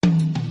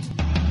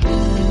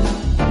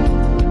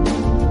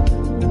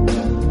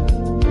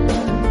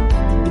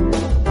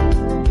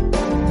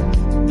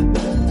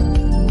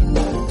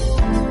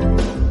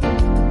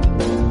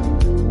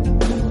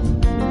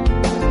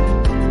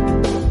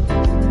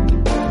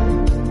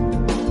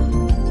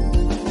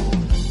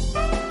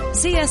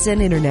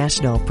CSN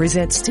International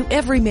presents To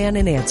Every Man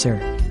an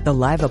Answer, the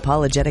live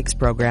apologetics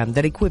program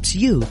that equips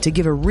you to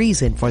give a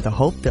reason for the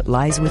hope that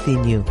lies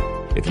within you.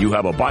 If you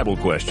have a Bible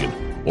question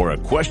or a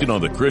question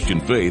on the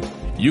Christian faith,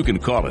 you can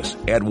call us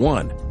at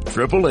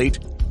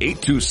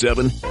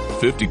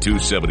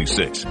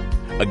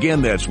 1-888-827-5276.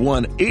 Again, that's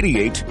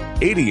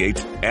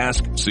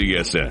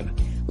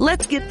 1-8888-ASK-CSN.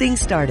 Let's get things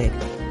started.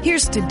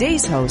 Here's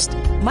today's host,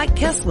 Mike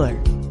Kessler.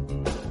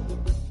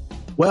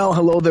 Well,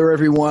 hello there,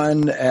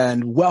 everyone,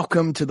 and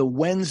welcome to the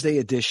Wednesday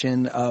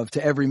edition of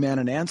To Every Man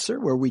an Answer,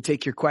 where we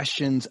take your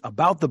questions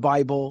about the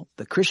Bible,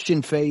 the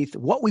Christian faith,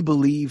 what we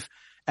believe,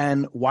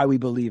 and why we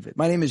believe it.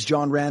 My name is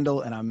John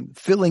Randall, and I'm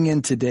filling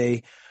in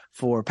today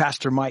for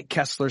Pastor Mike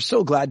Kessler.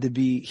 So glad to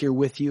be here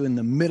with you in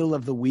the middle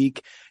of the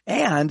week.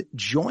 And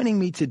joining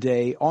me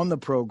today on the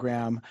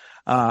program,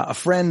 a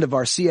friend of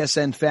our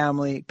CSN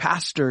family,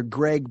 Pastor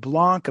Greg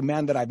Blanc, a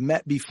man that I've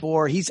met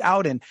before. He's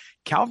out in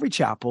Calvary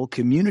Chapel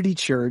Community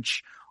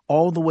Church,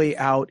 all the way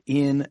out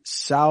in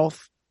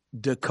South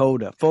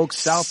Dakota. Folks,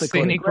 South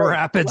Dakota. Scenic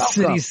Rapid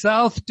City,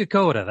 South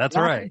Dakota. That's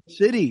right.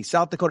 City,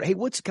 South Dakota. Hey,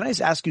 can I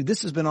just ask you,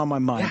 this has been on my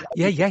mind.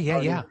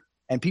 Yeah.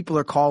 And people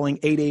are calling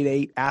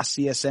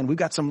 888-ASK-CSN. We've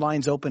got some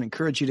lines open.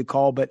 Encourage you to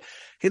call. But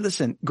hey,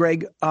 listen,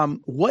 Greg,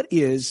 what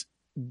is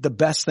the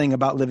best thing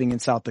about living in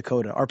South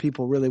Dakota? Our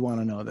people really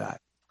want to know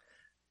that.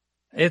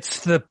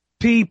 It's the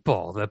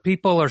people. The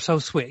people are so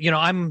sweet. You know,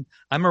 I'm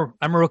a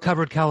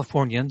recovered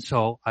Californian,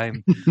 so I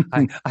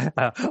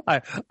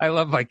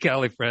love my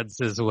Cali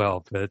friends as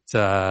well. But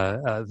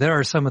there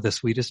are some of the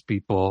sweetest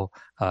people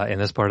in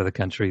this part of the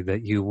country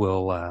that you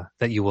will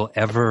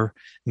ever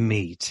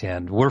meet,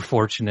 and we're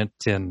fortunate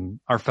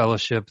in our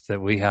fellowship that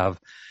we have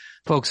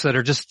folks that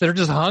are just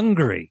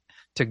hungry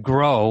to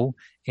grow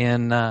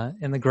in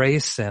the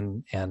grace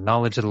and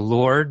knowledge of the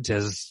Lord.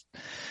 As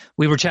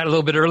we were chatting a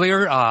little bit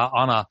earlier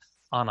on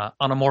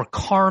a more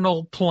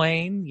carnal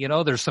plane, you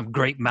know, there's some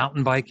great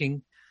mountain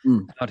biking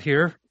out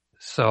here.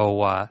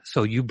 So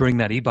you bring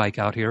that e-bike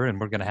out here, and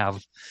we're gonna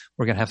have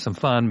some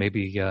fun.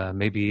 Maybe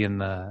in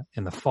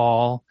the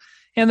fall,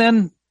 and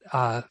then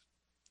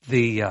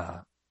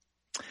the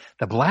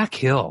Black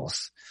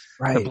Hills,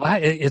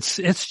 right?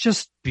 It's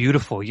just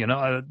beautiful. You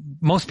know,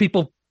 most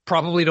people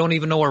probably don't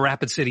even know where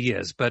Rapid City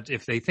is, but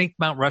if they think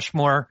Mount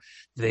Rushmore,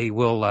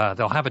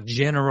 they'll have a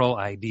general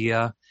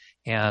idea.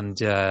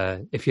 And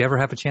if you ever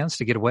have a chance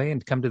to get away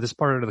and come to this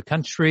part of the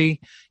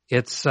country,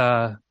 it's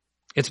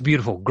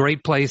beautiful.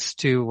 Great place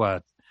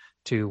to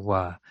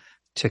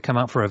come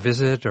out for a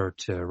visit or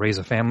to raise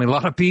a family. A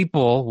lot of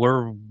people,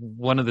 we're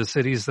one of the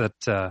cities that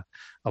a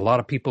lot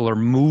of people are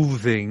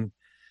moving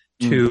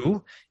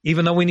to,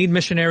 even though we need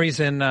missionaries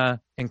in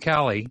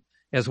Cali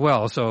as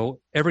well. So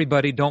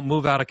everybody don't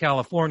move out of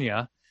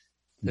California.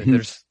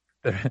 There's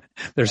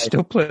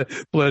still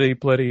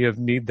plenty of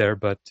need there,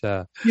 but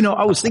you know,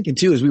 I was thinking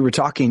too, as we were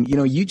talking, you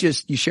know, you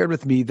shared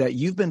with me that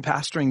you've been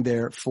pastoring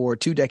there for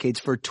 2 decades,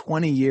 for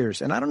 20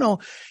 years. And I don't know,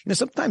 you know,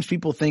 sometimes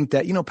people think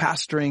that, you know,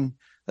 pastoring,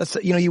 that's,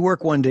 you know, you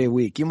work 1 day a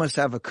week. You must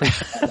have a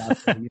Christian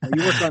pastor. You know,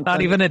 you work on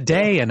not even a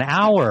day, an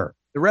hour.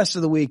 The rest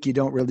of the week, you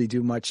don't really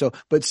do much. So,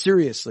 but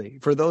seriously,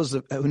 for those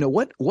who know,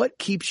 what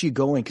keeps you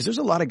going? Because there's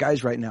a lot of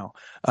guys right now,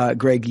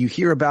 Greg, you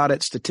hear about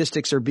it.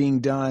 Statistics are being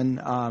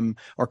done,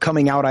 or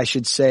coming out, I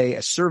should say,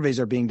 as surveys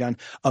are being done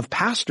of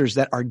pastors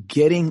that are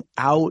getting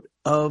out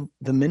of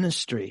the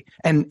ministry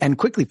and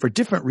quickly for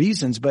different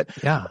reasons. But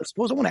yeah, I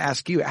suppose I want to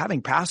ask you,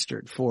 having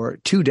pastored for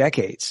 2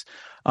 decades,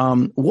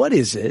 what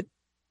is it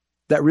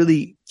that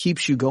really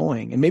keeps you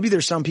going? And maybe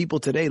there's some people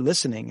today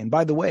listening. And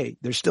by the way,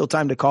 there's still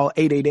time to call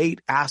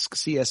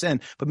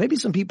 888-ASK-CSN. But maybe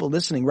some people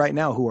listening right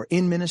now who are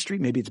in ministry,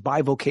 maybe it's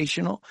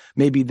bivocational,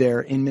 maybe they're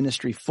in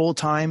ministry full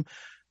time.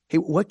 Hey,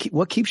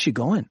 what keeps you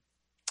going?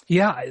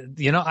 Yeah,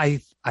 you know,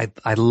 I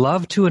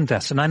love to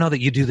invest, and I know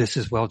that you do this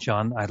as well,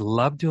 John. I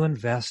love to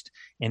invest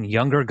in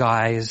younger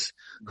guys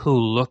who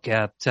look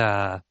at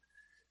the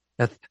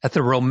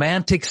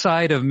romantic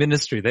side of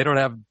ministry. They don't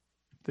have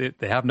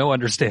They have no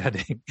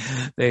understanding.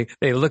 They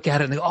look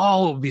at it and they go,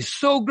 oh, it would be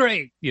so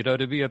great, you know,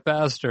 to be a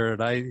pastor.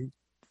 And I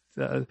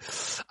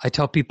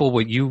tell people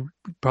what you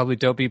probably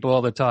tell people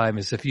all the time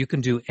is, if you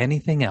can do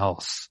anything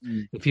else,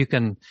 if you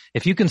can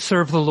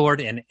serve the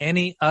Lord in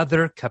any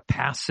other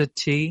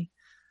capacity,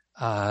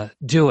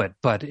 do it.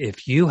 But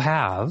if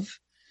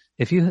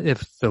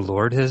the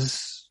Lord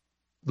has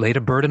laid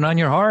a burden on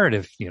your heart,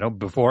 if, you know,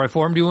 before I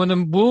formed you in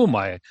the womb,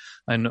 I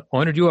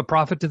anointed you a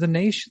prophet to the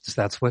nations.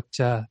 That's what,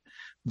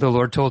 the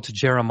Lord told to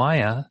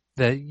Jeremiah,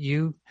 that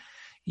you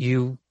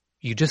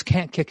just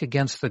can't kick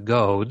against the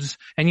goads,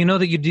 and you know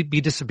that you'd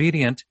be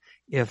disobedient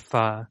if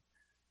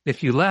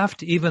you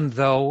left, even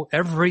though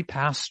every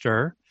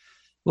pastor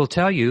will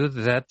tell you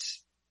that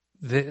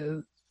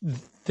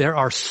there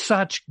are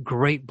such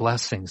great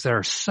blessings, there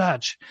are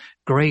such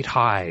great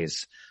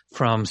highs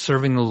from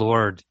serving the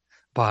Lord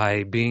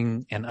by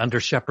being an under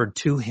shepherd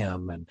to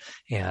him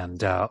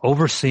and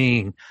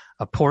overseeing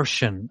a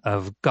portion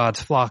of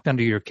God's flock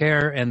under your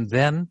care. And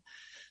then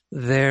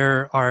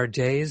there are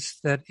days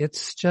that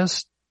it's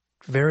just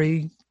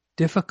very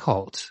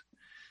difficult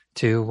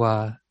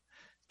to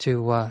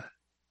to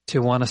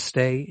want to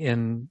stay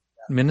in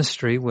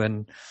ministry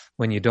when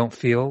you don't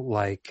feel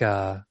like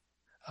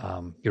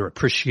you're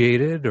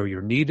appreciated or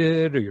you're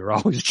needed or you're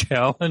always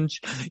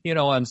challenged,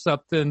 on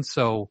something.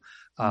 So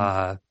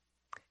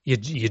you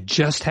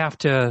just have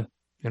to,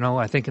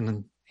 I think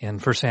in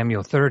 1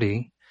 Samuel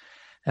 30,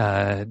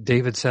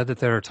 David said that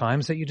there are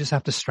times that you just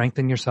have to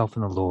strengthen yourself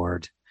in the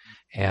Lord.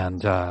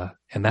 And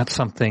that's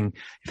something,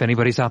 if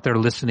anybody's out there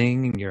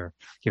listening and you're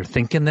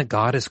thinking that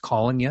God is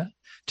calling you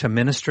to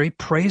ministry,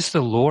 praise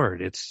the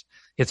Lord.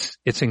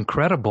 It's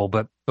incredible,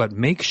 but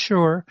make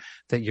sure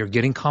that you're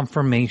getting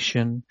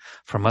confirmation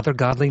from other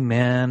godly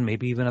men,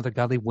 maybe even other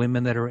godly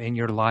women that are in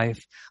your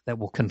life that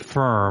will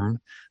confirm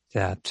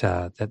that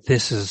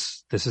this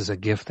is a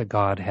gift that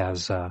God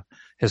has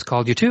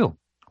called you to.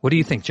 What do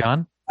you think,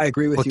 John? I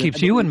agree with you. What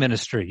keeps you in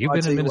ministry? You've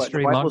been in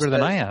ministry longer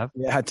than I have.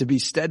 You had to be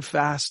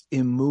steadfast,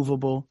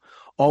 immovable,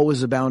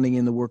 always abounding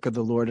in the work of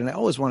the Lord. And I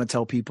always want to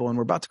tell people, and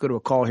we're about to go to a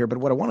call here, but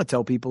what I want to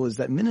tell people is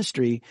that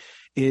ministry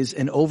is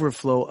an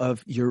overflow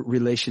of your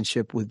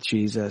relationship with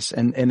Jesus.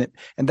 And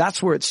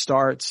that's where it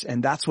starts.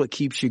 And that's what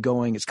keeps you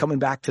going. It's coming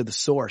back to the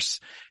source.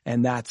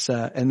 And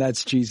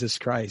that's Jesus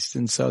Christ.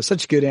 And so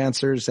such good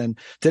answers. And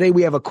today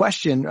we have a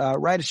question,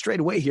 right straight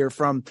away here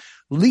from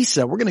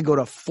Lisa. We're going to go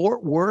to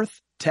Fort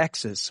Worth,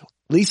 Texas.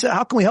 Lisa,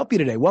 how can we help you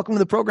today? Welcome to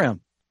the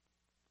program.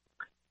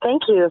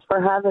 Thank you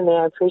for having me.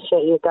 I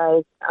appreciate you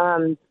guys.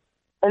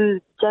 In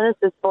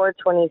Genesis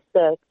 4:26,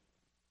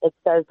 it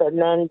says that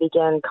men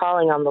began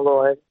calling on the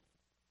Lord.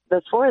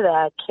 Before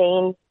that,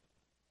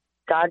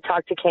 God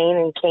talked to Cain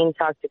and Cain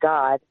talked to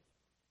God.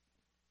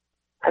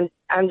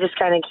 I'm just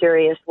kind of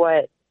curious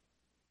what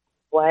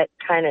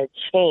kind of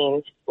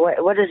changed.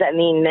 What does that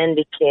mean? Men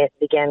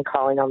began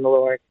calling on the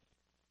Lord.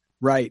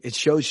 Right. It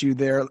shows you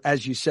there,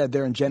 as you said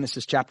there in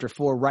Genesis chapter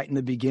 4, right in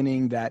the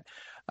beginning that,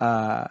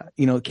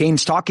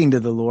 Cain's talking to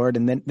the Lord,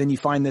 and then you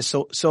find this.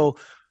 So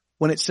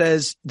when it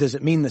says, does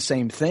it mean the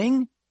same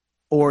thing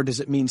or does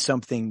it mean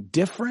something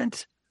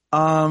different?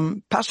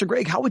 Pastor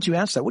Greg, how would you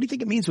answer that? What do you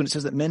think it means when it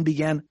says that men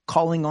began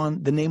calling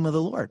on the name of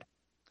the Lord?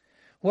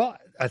 Well,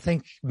 I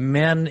think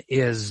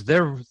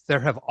there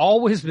have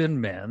always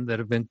been men that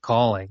have been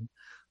calling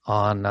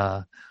on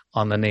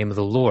the name of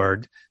the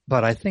Lord,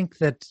 but I think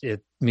that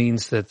it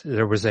means that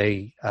there was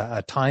a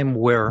time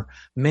where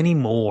many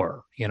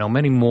more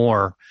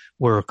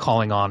were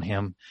calling on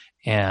him.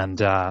 And,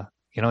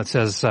 it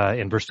says,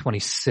 in verse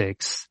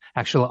 26,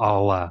 actually,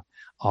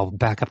 I'll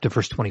back up to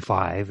verse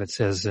 25. It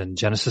says in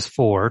Genesis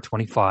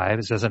 4:25,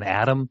 it says, and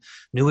Adam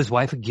knew his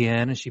wife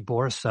again, and she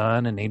bore a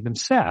son and named him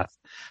Seth.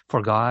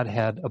 For God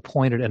had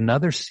appointed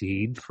another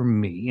seed for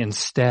me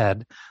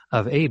instead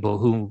of Abel,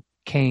 whom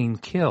Cain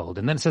killed.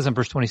 And then it says in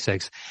verse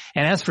 26,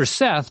 and as for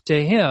Seth,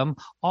 to him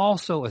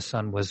also a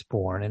son was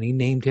born, and he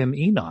named him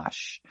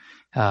Enosh.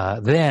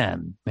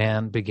 Then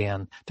man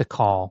began to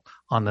call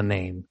on the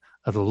name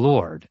of the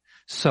Lord.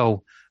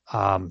 So,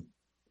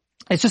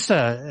 it's just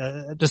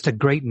a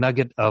great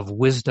nugget of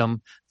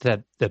wisdom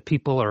that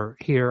people are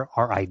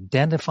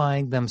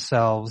identifying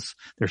themselves.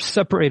 They're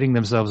separating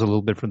themselves a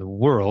little bit from the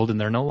world,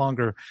 and they're no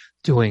longer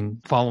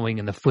following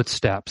in the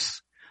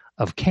footsteps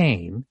of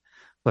Cain,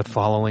 but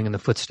following in the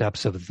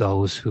footsteps of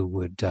those who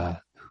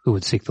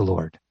would seek the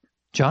Lord.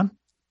 John?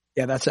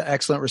 Yeah, that's an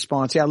excellent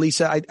response. Yeah,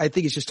 Lisa, I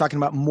think it's just talking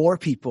about more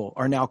people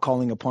are now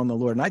calling upon the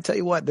Lord. And I tell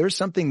you what, there's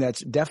something that's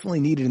definitely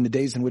needed in the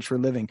days in which we're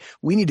living.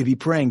 We need to be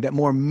praying that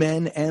more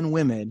men and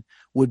women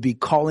would be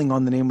calling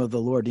on the name of the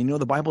Lord.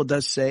 The Bible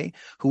does say,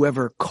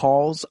 whoever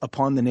calls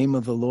upon the name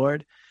of the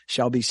Lord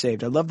shall be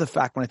saved. I love the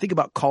fact when I think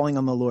about calling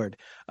on the Lord,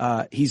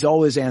 he's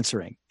always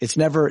answering. He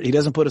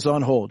doesn't put us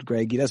on hold,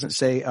 Greg. He doesn't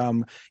say,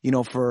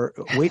 wait for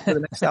the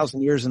next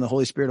 1,000 years and the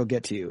Holy Spirit will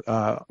get to you.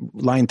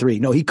 Line 3.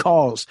 No, he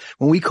calls.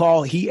 When we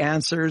call, he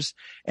answers.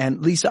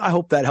 And Lisa, I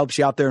hope that helps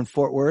you out there in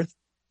Fort Worth.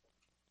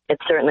 It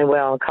certainly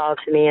will. Call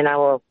to me and I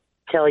will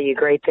tell you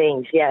great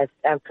things. Yes,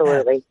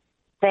 absolutely.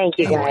 Thank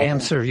you, guys. I will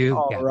answer you.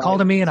 Right. Call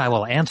to me and I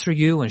will answer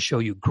you and show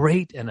you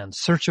great and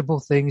unsearchable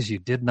things you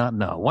did not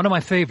know. One of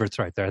my favorites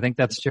right there. I think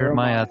that's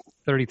Jeremiah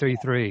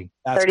 33:3.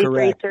 That's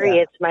 33:3.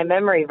 Yeah. It's my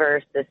memory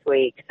verse this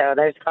week. So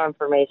there's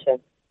confirmation.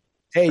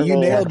 Hey, you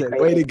nailed it.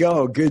 Way to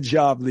go. Good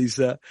job,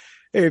 Lisa.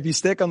 Hey, if you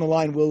stick on the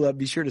line, we'll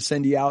be sure to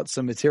send you out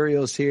some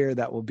materials here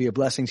that will be a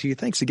blessing to you.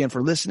 Thanks again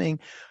for listening,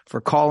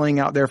 for calling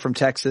out there from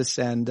Texas.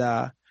 And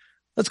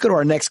let's go to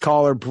our next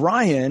caller,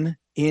 Brian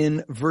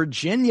in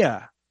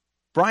Virginia.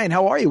 Brian,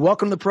 how are you?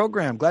 Welcome to the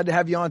program. Glad to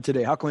have you on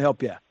today. How can we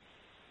help you?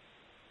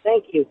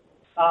 Thank you.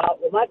 Well,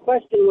 my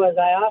question was,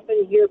 I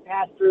often hear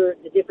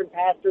the different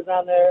pastors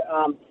on there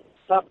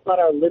talk about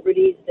our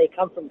liberties. They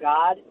come from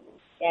God,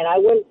 and I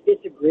wouldn't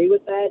disagree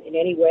with that in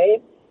any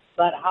way.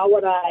 But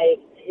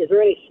is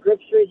there any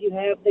scriptures you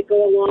have that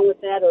go along with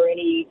that, or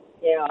any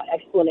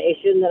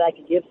explanation that I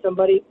could give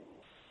somebody?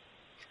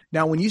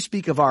 Now, when you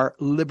speak of our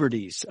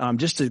liberties,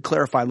 just to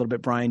clarify a little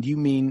bit, Brian, do you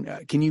mean,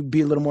 can you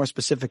be a little more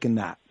specific in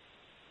that?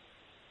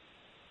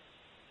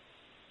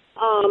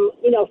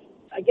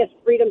 I guess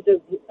freedom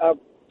to,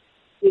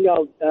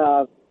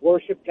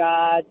 worship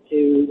God,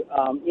 to,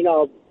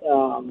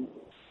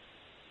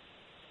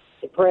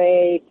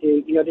 pray,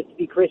 to, just to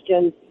be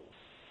Christians.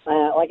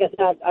 Like I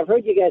said, I've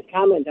heard you guys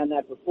comment on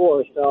that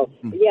before. So,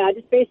 yeah,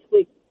 just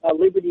basically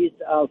liberties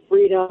of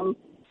freedom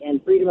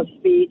and freedom of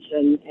speech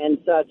and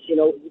such.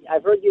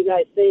 I've heard you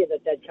guys say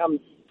that comes,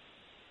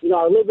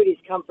 our liberties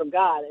come from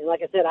God. And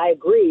like I said, I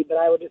agree, but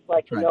I would just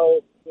like to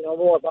know,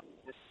 more about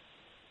that.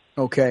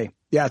 Okay.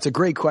 Yeah, it's a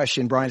great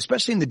question, Brian,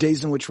 especially in the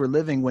days in which we're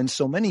living when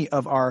so many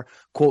of our,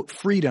 quote,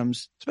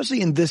 freedoms,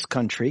 especially in this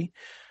country,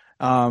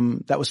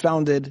 that was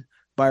founded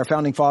by our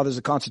founding fathers,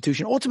 the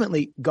Constitution.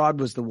 Ultimately, God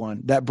was the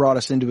one that brought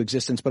us into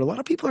existence. But a lot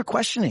of people are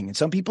questioning and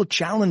some people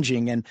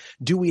challenging. And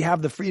do we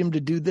have the freedom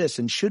to do this?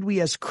 And should we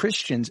as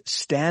Christians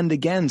stand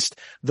against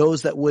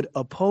those that would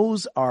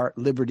oppose our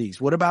liberties?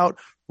 What about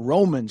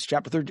Romans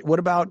chapter 13?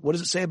 What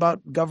does it say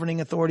about governing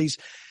authorities?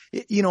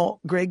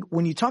 Greg,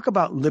 when you talk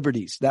about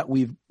liberties that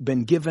we've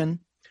been given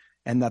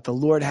and that the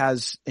Lord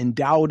has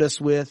endowed us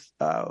with,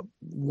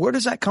 where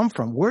does that come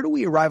from? Where do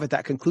we arrive at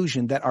that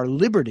conclusion that our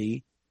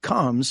liberty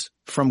comes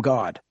from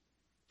God?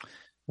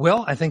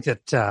 Well, I think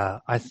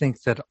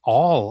that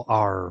all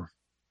our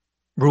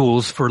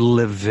rules for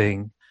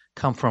living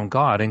come from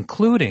God,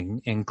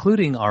 including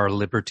our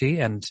liberty,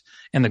 and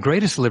the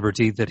greatest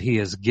liberty that He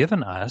has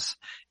given us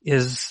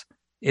is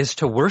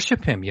to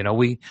worship Him.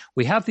 We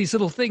have these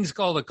little things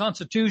called the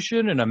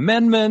Constitution and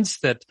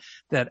amendments that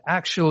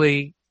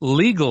actually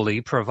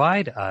legally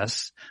provide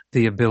us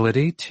the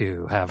ability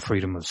to have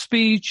freedom of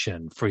speech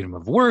and freedom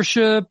of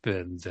worship,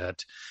 and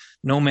that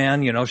no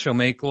man, shall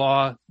make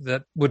law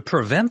that would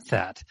prevent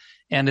that.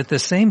 And at the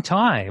same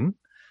time,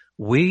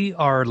 we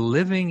are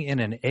living in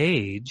an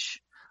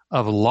age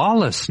of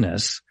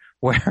lawlessness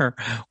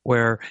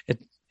where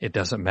it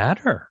doesn't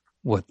matter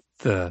what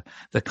the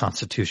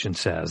Constitution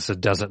says.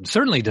 It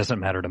certainly doesn't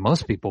matter to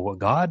most people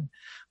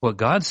what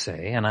God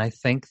say. And I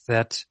think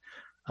that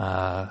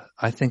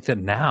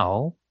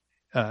now,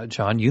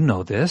 John, you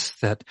know this,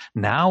 that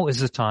now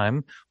is a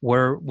time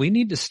where we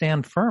need to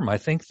stand firm. I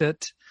think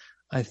that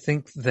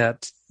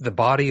the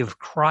body of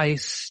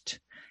Christ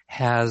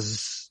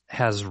has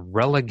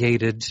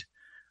relegated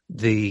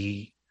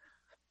the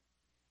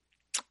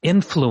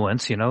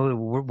influence.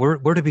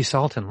 We're to be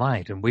salt and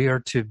light, and we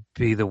are to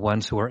be the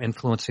ones who are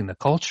influencing the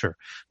culture,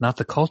 not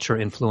the culture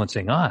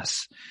influencing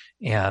us.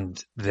 And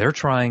they're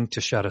trying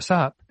to shut us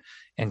up,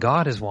 and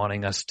God is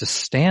wanting us to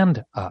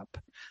stand up.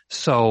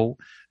 So,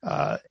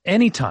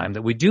 anytime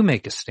that we do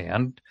make a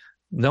stand,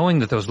 knowing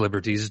that those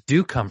liberties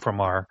do come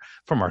from our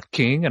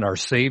King and our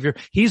Savior,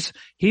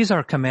 He's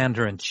our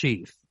commander in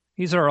chief.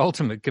 He's our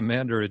ultimate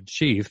commander in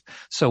chief.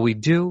 So we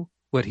do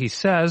what He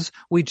says.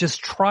 We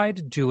just try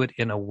to do it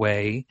in a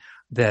way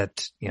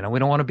that, we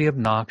don't want to be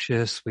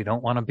obnoxious. We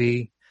don't want to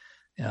be,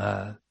 we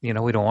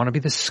don't want to be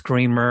the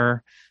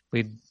screamer.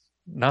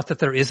 Not that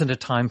there isn't a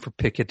time for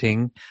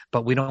picketing,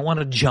 but we don't want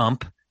to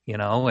jump,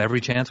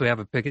 every chance we have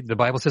a picket. The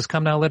Bible says,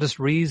 come now, let us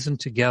reason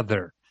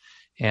together.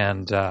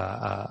 And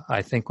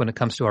I think when it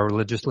comes to our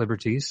religious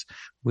liberties,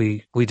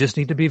 we just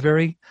need to be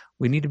very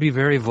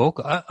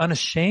vocal,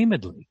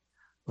 unashamedly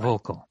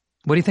vocal.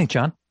 What do you think,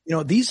 John?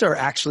 These are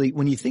actually,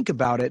 when you think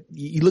about it,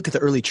 you look at the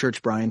early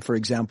church, Brian, for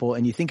example,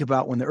 and you think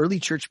about when the early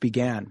church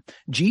began,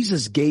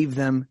 Jesus gave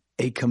them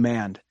a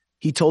command.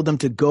 He told them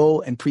to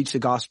go and preach the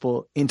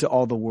gospel into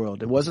all the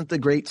world. It wasn't the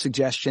great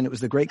suggestion. It was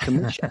the great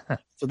commission.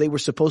 So they were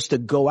supposed to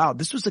go out.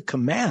 This was a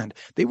command.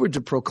 They were to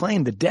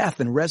proclaim the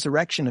death and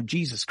resurrection of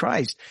Jesus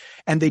Christ.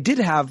 And they did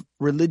have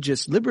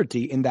religious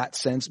liberty in that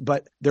sense,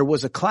 but there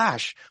was a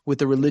clash with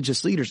the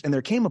religious leaders. And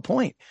there came a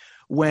point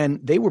when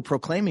they were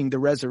proclaiming the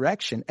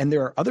resurrection. And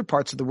there are other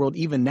parts of the world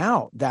even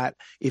now that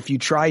if you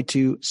try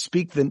to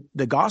speak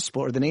the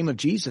gospel or the name of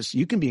Jesus,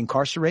 you can be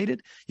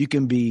incarcerated. You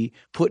can be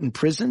put in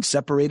prison,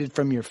 separated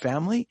from your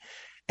family.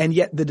 And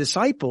yet the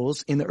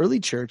disciples in the early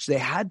church, they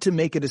had to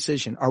make a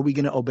decision. Are we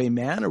going to obey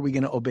man or are we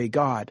going to obey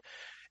God?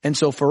 And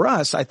so for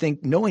us, I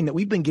think knowing that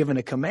we've been given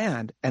a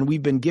command and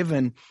we've been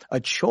given a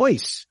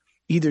choice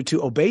either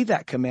to obey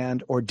that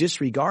command or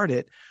disregard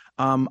it,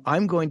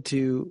 I'm going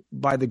to,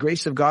 by the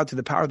grace of God, through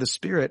the power of the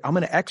Spirit, I'm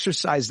going to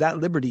exercise that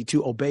liberty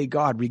to obey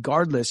God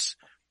regardless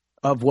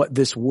of what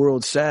this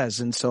world says.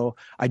 And so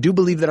I do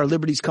believe that our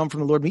liberties come from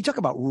the Lord. We talk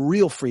about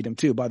real freedom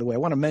too, by the way. I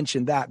want to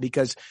mention that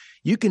because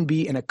you can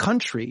be in a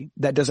country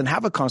that doesn't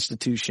have a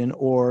constitution,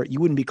 or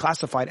you wouldn't be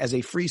classified as a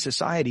free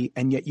society,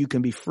 and yet you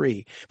can be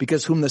free,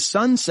 because whom the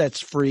Son sets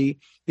free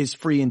is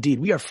free indeed.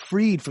 We are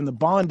freed from the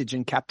bondage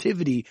and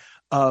captivity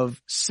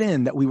of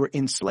sin that we were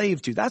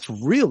enslaved to. That's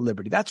real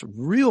liberty. That's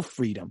real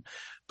freedom.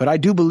 But I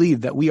do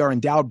believe that we are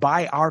endowed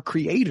by our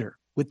Creator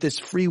with this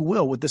free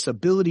will, with this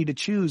ability to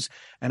choose.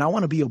 And I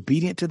want to be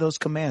obedient to those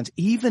commands,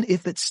 even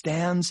if it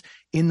stands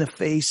in the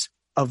face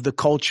of the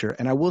culture.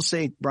 And I will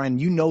say, Brian,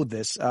 you know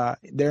this,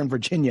 there in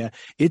Virginia,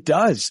 it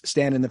does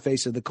stand in the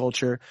face of the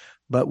culture,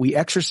 but we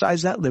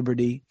exercise that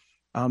liberty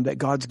that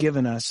God's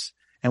given us,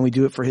 and we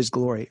do it for His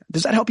glory.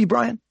 Does that help you,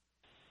 Brian?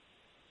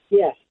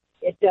 Yes,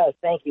 it does.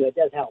 Thank you. It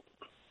does help.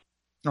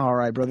 All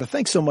right, brother.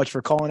 Thanks so much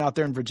for calling out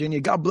there in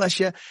Virginia. God bless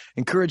you.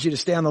 Encourage you to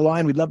stay on the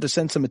line. We'd love to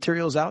send some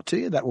materials out to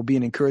you that will be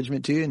an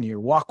encouragement to you in your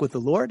walk with the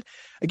Lord.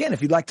 Again,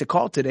 if you'd like to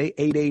call today,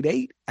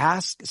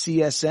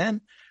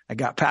 888-ASK-CSN. I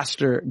got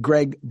Pastor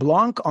Greg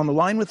Blanc on the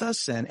line with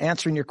us and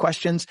answering your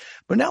questions.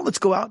 But now let's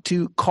go out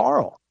to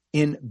Carl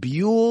in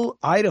Buell,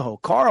 Idaho.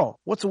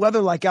 Carl, what's the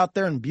weather like out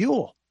there in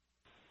Buell?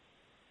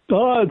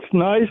 Oh, it's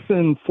nice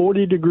and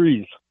 40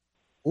 degrees.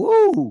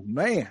 Ooh,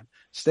 man.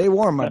 Stay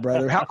warm, my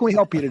brother. How can we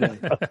help you today?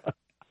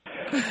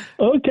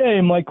 Okay,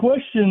 my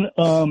question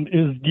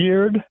is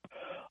geared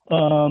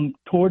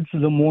towards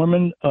the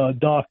Mormon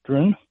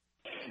doctrine.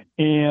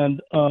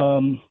 And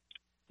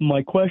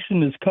my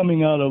question is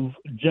coming out of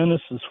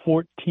Genesis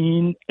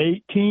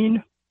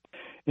 14:18,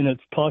 and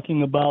it's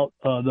talking about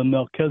the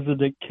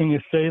Melchizedek, king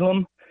of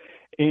Salem.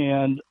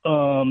 And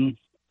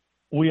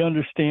we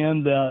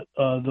understand that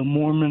the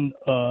Mormon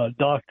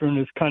doctrine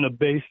is kind of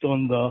based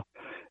on the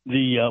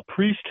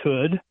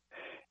priesthood.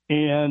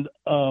 And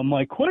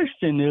my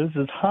question is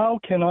how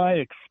can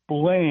I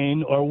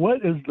explain, or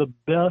what is the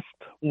best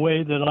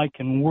way that I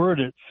can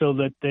word it so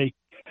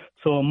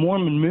a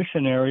Mormon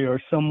missionary or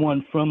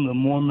someone from the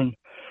Mormon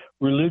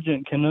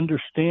religion can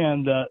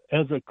understand that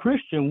as a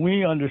Christian,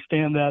 we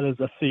understand that as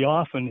a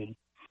theophany.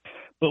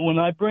 But when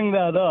I bring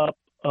that up,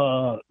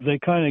 they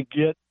kind of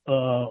get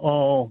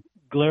all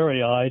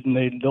glary-eyed and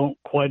they don't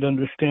quite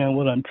understand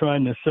what I'm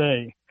trying to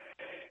say.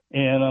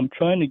 And I'm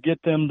trying to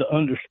get them to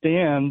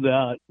understand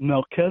that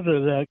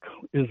Melchizedek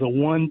is a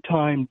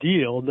one-time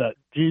deal, that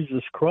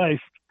Jesus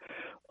Christ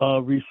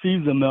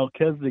received the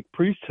Melchizedek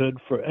priesthood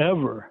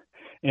forever,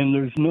 and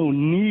there's no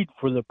need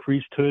for the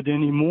priesthood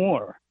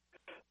anymore.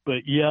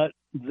 But yet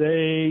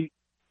they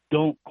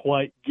don't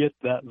quite get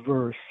that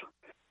verse,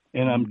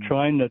 and I'm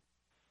trying to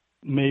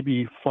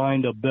maybe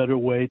find a better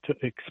way to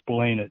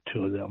explain it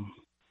to them.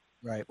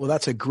 Right. Well,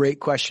 that's a great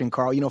question,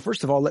 Carl.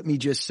 First of all, let me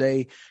just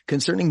say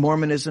concerning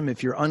Mormonism,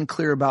 if you're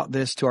unclear about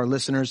this to our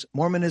listeners,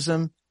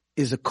 Mormonism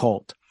is a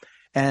cult.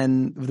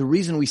 And the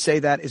reason we say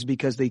that is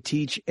because they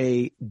teach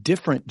a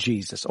different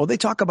Jesus. Oh, they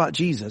talk about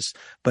Jesus,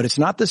 but it's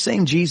not the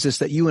same Jesus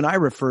that you and I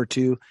refer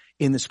to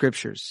in the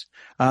scriptures.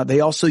 They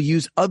also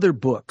use other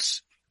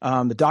books,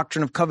 the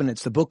Doctrine of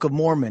Covenants, the Book of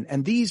Mormon,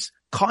 and these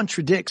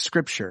contradict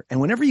scripture. And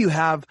whenever you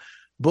have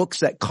books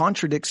that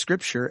contradict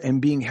scripture and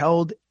being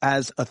held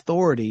as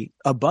authority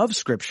above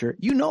scripture,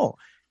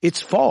 it's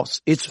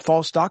false. It's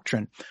false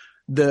doctrine.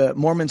 The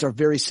Mormons are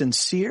very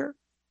sincere.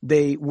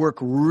 They work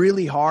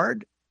really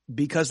hard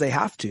because they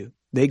have to.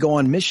 They go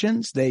on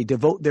missions. They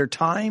devote their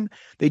time.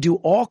 They do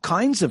all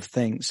kinds of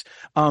things.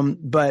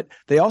 But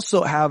they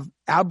also have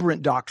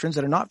aberrant doctrines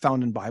that are not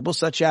found in the Bible,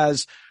 such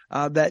as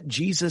that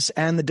Jesus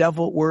and the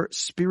devil were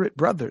spirit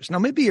brothers. Now,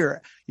 maybe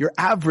your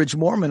average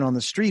Mormon on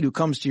the street who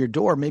comes to your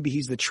door, maybe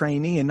he's the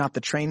trainee and not the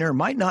trainer,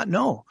 might not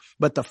know.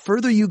 But the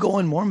further you go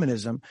in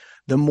Mormonism,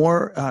 the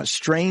more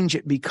strange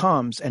it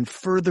becomes and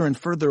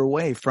further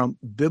away from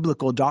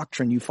biblical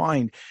doctrine you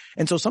find.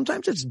 And so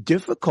sometimes it's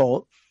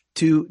difficult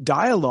to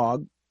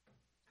dialogue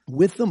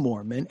with the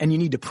Mormon, and you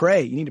need to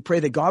pray. You need to pray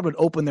that God would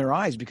open their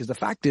eyes, because the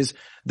fact is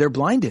they're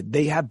blinded.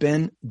 They have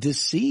been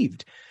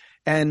deceived.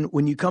 And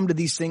when you come to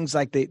these things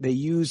like they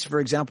use, for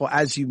example,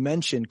 as you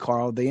mentioned,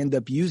 Carl, they end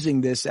up using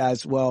this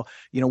as, well,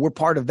 we're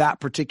part of that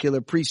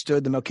particular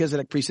priesthood, the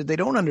Melchizedek priesthood. They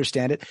don't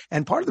understand it.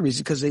 And part of the reason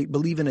is because they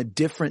believe in a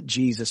different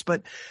Jesus.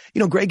 But,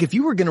 Greg, if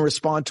you were going to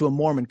respond to a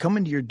Mormon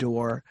coming to your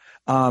door,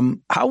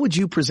 how would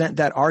you present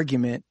that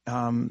argument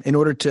in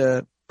order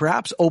to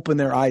perhaps open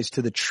their eyes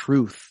to the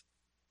truth?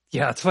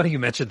 Yeah, it's funny you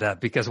mentioned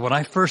that, because when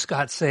I first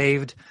got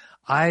saved,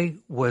 I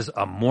was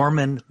a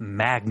Mormon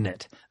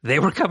magnet. They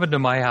were coming to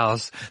my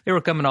house. They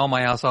were coming to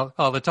my house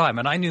all the time.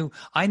 And I knew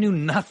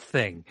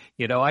nothing.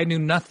 I knew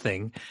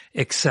nothing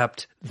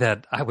except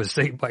that I was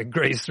saved by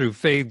grace through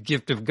faith,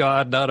 gift of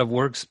God, not of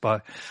works,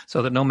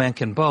 so that no man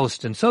can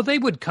boast. And so they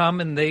would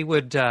come and they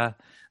would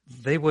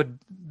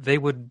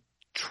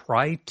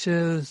try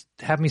to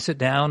have me sit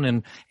down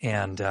and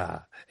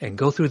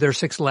go through their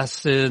 6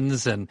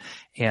 lessons. And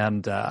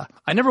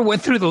I never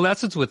went through the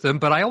lessons with them,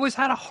 but I always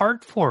had a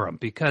heart for them,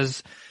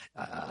 because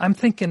I'm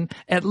thinking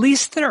at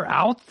least they're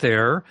out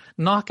there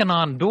knocking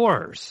on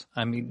doors.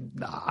 I mean,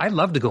 I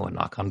love to go and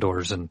knock on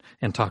doors and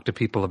talk to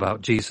people about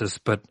Jesus,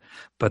 but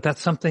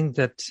that's something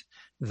that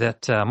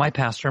my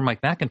pastor,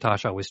 Mike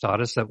McIntosh, always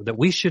taught us,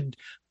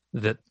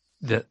 that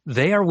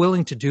they are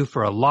willing to do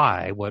for a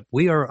lie what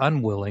we are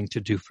unwilling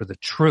to do for the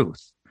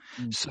truth.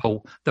 Mm-hmm.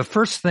 So the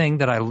first thing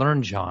that I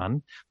learned,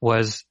 John,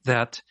 was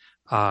that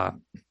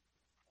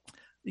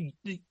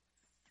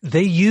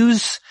they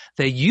use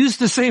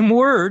the same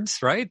words,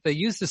 right? They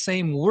use the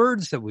same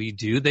words that we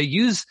do. They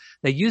use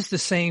the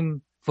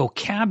same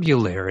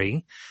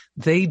vocabulary.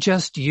 They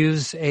just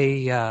use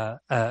a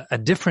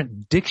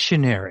different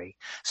dictionary.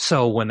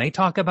 So when they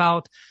talk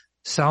about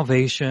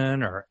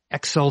salvation or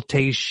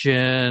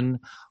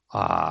exaltation,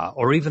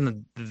 or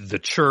even the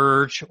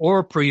church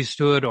or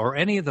priesthood or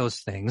any of those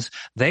things,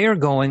 they are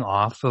going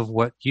off of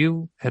what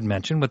you had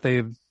mentioned, what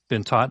they've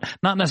been taught,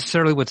 not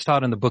necessarily what's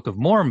taught in the Book of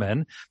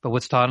Mormon, but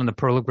what's taught in the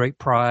Pearl of Great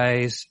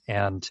Price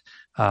and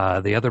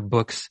the other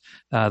books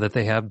that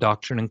they have,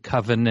 Doctrine and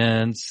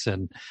Covenants,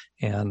 and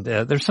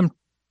there's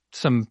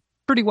some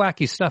pretty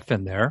wacky stuff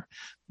in there.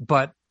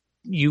 But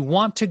you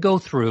want to go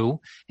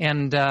through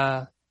and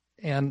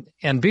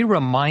be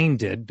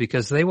reminded,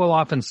 because they will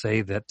often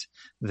say that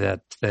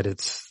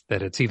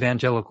it's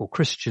evangelical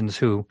Christians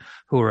who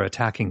are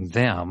attacking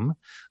them,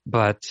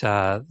 but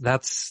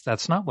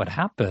that's not what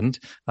happened.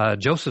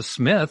 Joseph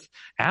Smith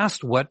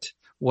asked what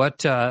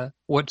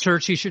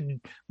church he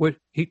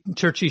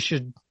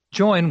should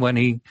join when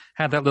he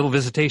had that little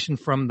visitation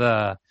from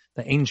the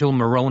angel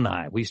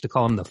Moroni. We used to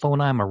call him the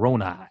Phoni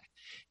Moroni,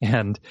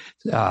 and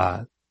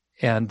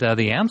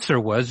the answer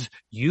was,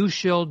 you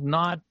shall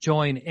not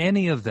join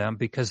any of them,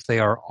 because they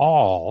are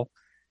all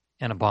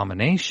an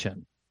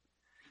abomination.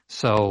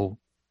 So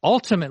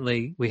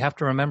ultimately, we have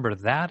to remember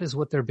that is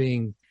what they're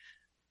being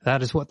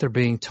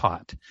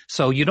taught.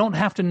 So you don't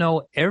have to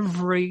know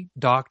every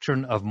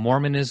doctrine of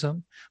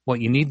Mormonism. What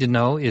you need to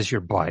know is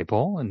your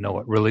Bible, and know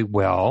it really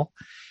well.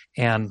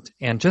 And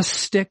just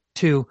stick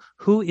to,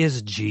 who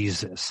is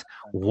Jesus?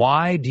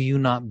 Why do you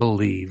not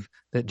believe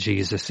that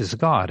Jesus is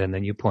God? And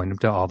then you point them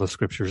to all the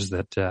scriptures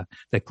that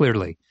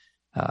clearly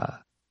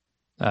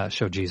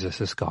show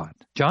Jesus as God.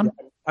 John?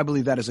 I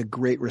believe that is a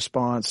great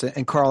response.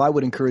 And Carl, I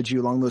would encourage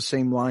you along those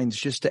same lines,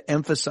 just to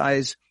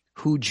emphasize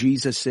who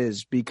Jesus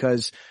is,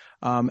 because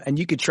and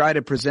you could try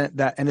to present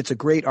that, and it's a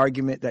great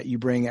argument that you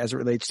bring as it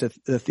relates to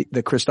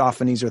the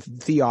Christophanies or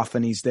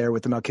theophanies there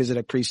with the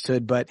Melchizedek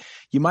priesthood, but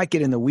you might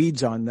get in the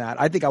weeds on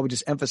that. I think I would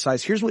just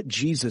emphasize, here's what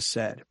Jesus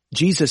said.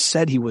 Jesus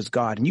said he was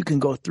God, and you can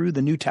go through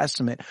the New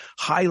Testament,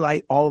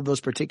 highlight all of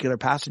those particular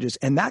passages,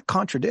 and that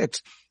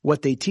contradicts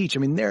what they teach. I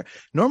mean, they're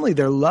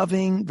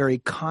loving, very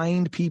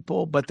kind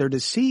people, but they're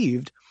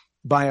deceived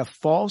by a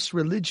false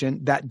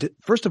religion that,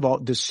 first of all,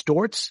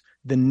 distorts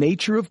the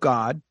nature of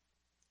God,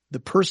 the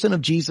person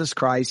of Jesus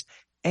Christ,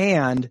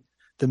 and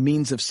the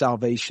means of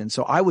salvation.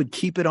 So I would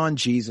keep it on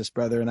Jesus,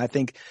 brother, and I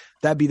think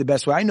that'd be the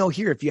best way. I know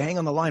here, if you hang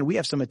on the line, we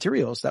have some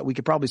materials that we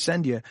could probably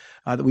send you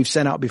that we've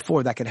sent out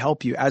before that could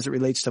help you as it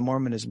relates to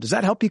Mormonism. Does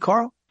that help you,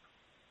 Carl?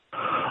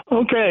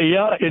 Okay,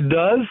 yeah, it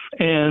does.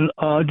 And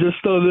just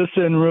throw this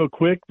in real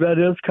quick. That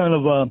is kind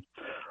of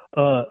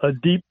a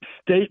deep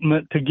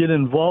statement to get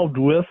involved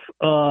with.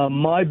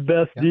 My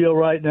best deal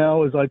right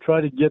now is I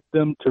try to get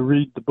them to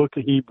read the book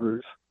of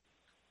Hebrews.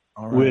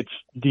 All right. Which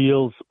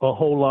deals a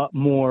whole lot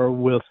more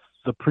with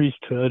the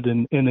priesthood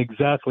and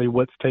exactly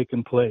what's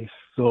taken place.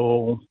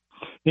 So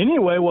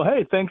anyway, well,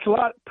 hey, thanks a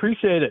lot.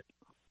 Appreciate it.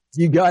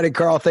 You got it,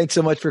 Carl. Thanks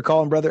so much for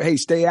calling, brother. Hey,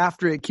 stay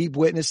after it. Keep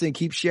witnessing.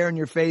 Keep sharing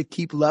your faith.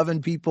 Keep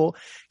loving people.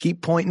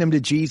 Keep pointing them to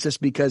Jesus,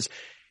 because,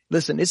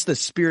 listen, it's the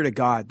Spirit of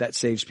God that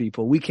saves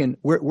people.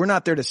 We're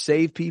not there to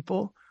save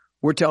people.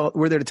 We're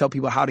there to tell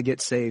people how to get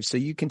saved. So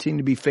you continue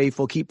to be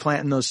faithful. Keep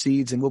planting those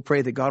seeds, and we'll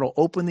pray that God will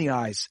open the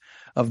eyes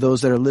of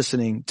those that are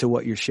listening to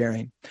what you're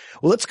sharing.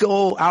 Well, let's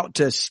go out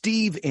to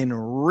Steve in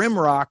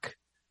Rimrock,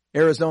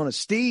 Arizona.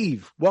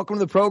 Steve, welcome to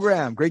the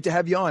program. Great to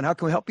have you on. How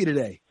can we help you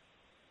today?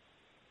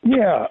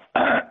 Yeah.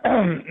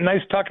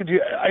 Nice talking to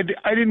you.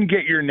 I didn't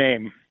get your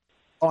name.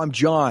 Oh, I'm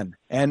John,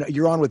 and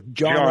you're on with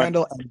John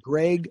Randall and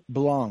Greg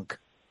Blanc.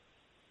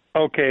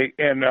 Okay,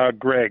 and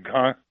Greg,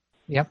 huh?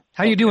 Yep.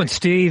 How you doing,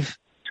 Steve?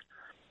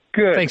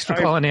 Good. Thanks for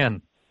calling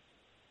in.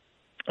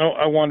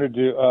 I wanted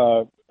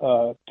to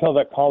tell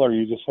that caller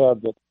you just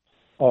had that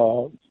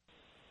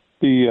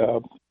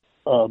the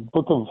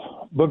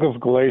book of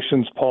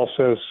Galatians, Paul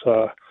says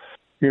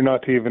you're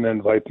not to even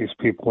invite these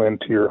people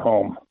into your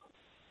home.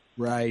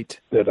 Right.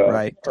 That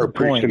right. are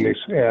preaching these,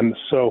 and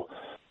so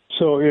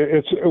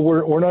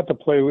we're not to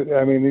play with.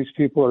 I mean, these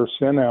people are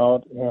sent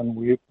out, and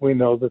we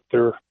know that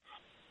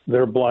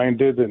they're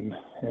blinded, and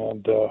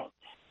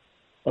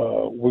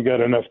we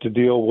got enough to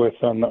deal with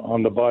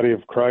on the body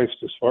of Christ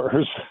as far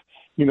as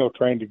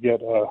trying to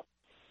get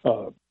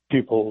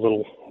people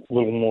a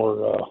little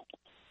more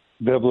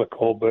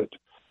biblical. But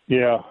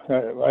yeah,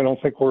 I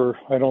don't think we're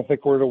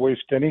to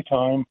waste any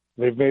time.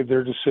 They've made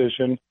their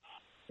decision,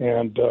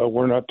 and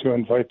we're not to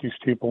invite these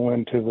people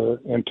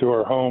into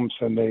our homes.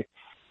 And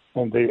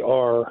they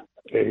are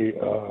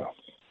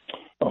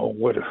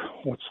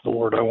what's the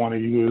word I want to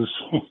use?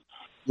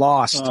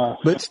 Lost.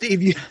 But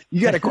Steve,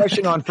 you got a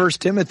question on 1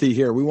 Timothy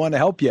here. We want to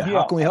help you. Yeah,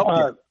 how can we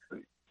help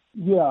you?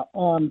 Yeah.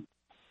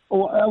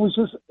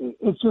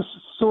 It's just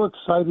so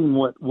exciting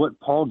what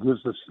Paul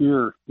gives us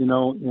here, in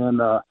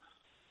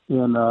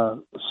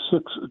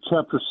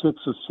chapter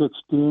 6 of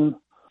 16.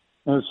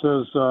 And it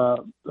says,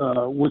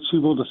 which he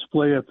will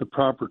display at the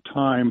proper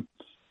time,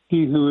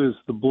 he who is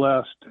the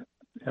blessed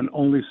and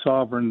only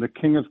sovereign, the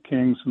King of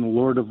kings and the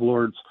Lord of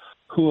lords,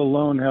 who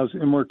alone has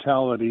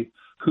immortality,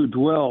 who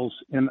dwells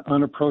in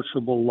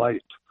unapproachable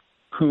light,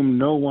 whom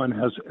no one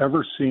has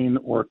ever seen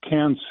or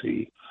can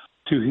see.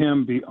 To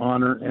him be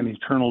honor and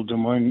eternal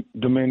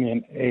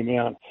dominion.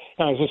 Amen. And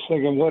I was just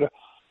thinking,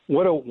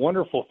 what a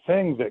wonderful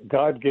thing that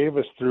God gave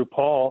us through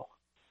Paul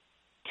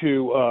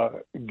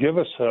to give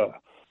us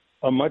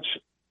a much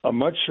a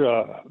much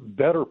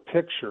better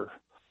picture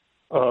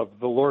of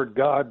the Lord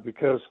God,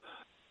 because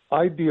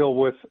I deal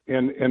with,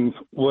 in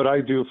what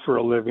I do for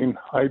a living,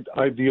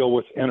 I deal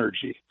with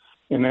energy.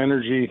 And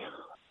energy,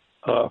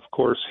 of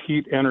course,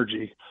 heat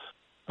energy,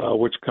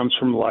 which comes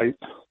from light,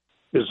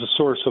 is the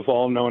source of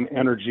all known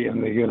energy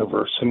in the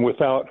universe. And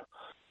without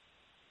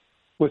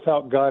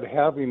God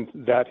having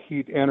that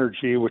heat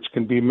energy, which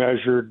can be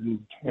measured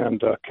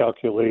and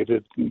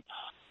calculated and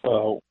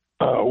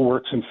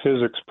works in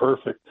physics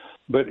perfect.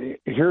 But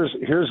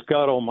here's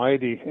God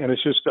Almighty, and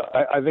it's just,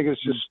 I think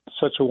it's just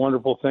such a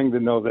wonderful thing to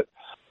know that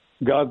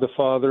God the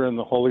Father and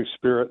the Holy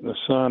Spirit and the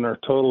Son are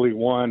totally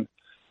one,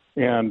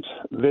 and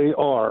they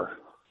are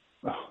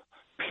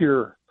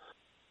pure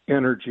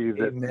energy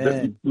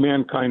that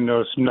mankind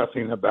knows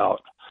nothing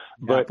about.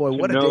 But boy,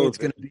 what a day it's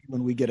going to be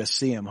when we get to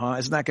see him, huh?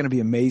 Isn't that going to be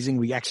amazing?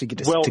 We actually get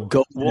to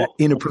go in that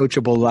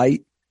inapproachable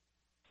light.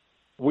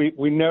 We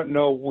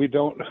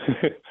don't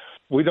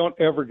we don't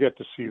ever get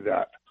to see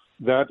that.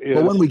 That is.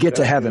 But when we get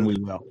to heaven, we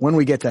will. When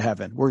we get to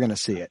heaven, we're going to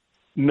see it.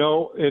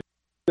 No, it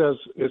says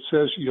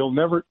you'll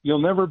never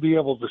be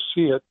able to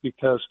see it,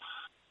 because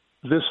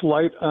this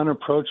light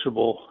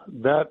unapproachable,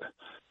 that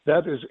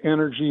is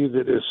energy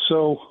that is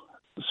so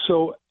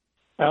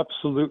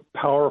absolute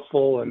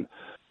powerful and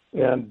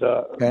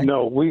okay.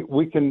 No,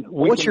 we can.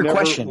 What's your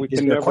question? We is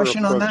can there never a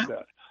question on that?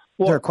 Well,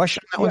 is there a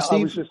question on that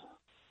one, Steve?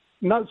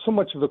 Not so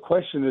much of a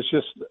question. It's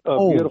just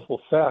a beautiful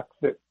fact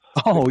that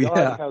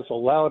God has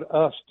allowed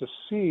us to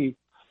see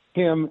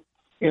him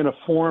in a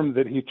form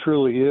that he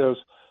truly is,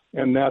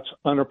 and that's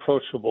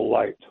unapproachable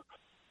light.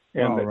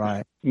 And all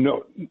right.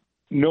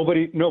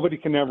 Nobody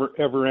can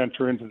ever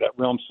enter into that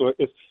realm. So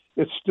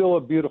it's still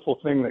a beautiful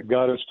thing that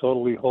God is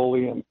totally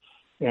holy, and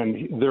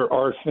there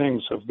are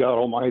things of God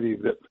Almighty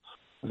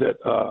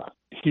that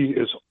he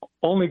is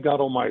only God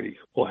Almighty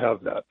will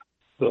have that.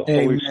 The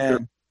Holy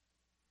Spirit.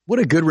 What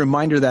a good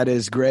reminder that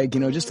is, Greg,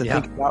 just to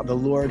think about the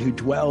Lord who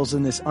dwells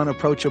in this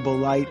unapproachable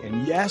light.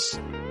 And yes,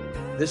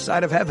 this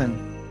side of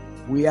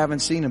heaven, we haven't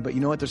seen him, but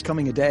you know what? There's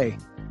coming a day.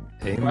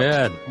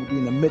 Amen. He'll be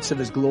in the midst of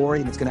his glory,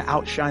 and it's going to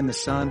outshine the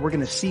sun. We're going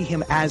to see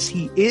him as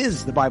he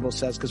is, the Bible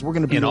says, because we're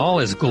going to be in all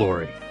his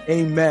glory.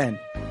 Amen.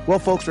 Well,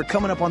 folks, we're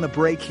coming up on the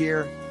break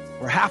here.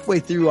 We're halfway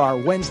through our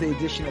Wednesday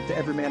edition of To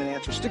Every Man an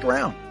Answer. Stick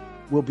around.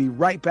 We'll be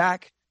right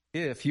back.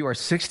 If you are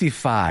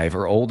 65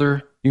 or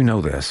older, you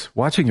know this.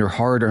 Watching your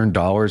hard-earned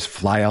dollars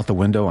fly out the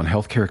window on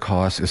healthcare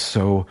costs is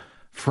so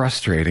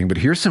frustrating. But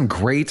here's some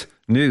great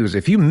news.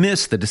 If you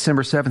missed the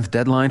December 7th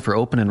deadline for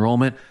open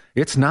enrollment,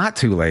 it's not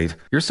too late.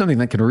 Here's something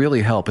that can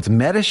really help. It's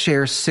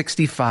Medi-Share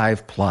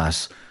 65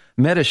 Plus.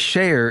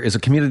 Medi-Share is a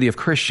community of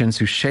Christians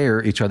who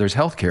share each other's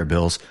healthcare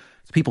bills.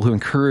 It's people who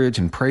encourage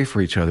and pray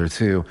for each other,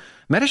 too.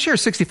 Medi-Share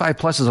 65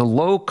 Plus is a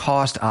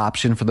low-cost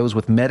option for those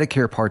with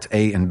Medicare Parts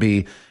A and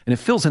B, and it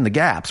fills in the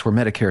gaps where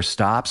Medicare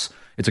stops.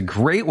 It's a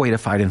great way to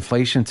fight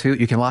inflation, too.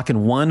 You can lock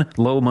in one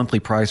low monthly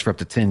price for up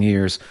to 10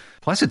 years.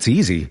 Plus, it's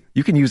easy.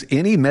 You can use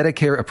any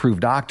Medicare-approved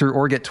doctor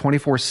or get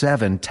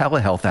 24/7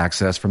 telehealth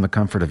access from the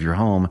comfort of your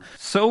home.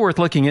 So worth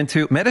looking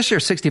into. Medi-Share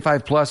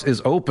 65 Plus is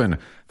open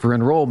for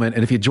enrollment,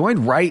 and if you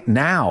join right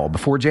now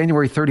before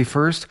January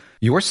 31st,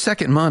 your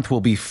second month will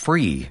be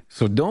free.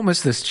 So don't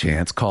miss this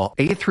chance. Call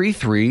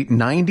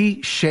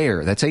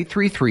 833-90-SHARE. That's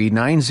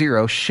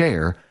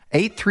 833-90-SHARE.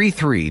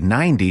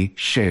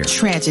 833-90-SHARE.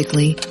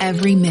 Tragically,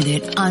 every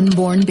minute,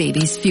 unborn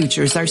babies'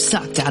 futures are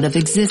sucked out of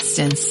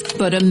existence.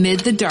 But amid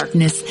the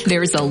darkness,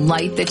 there's a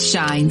light that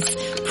shines.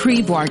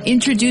 Preborn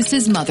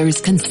introduces mothers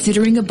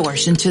considering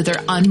abortion to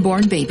their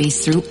unborn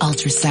babies through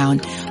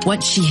ultrasound.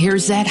 Once she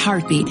hears that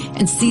heartbeat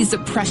and sees a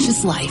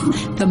precious life,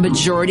 the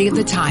majority of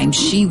the time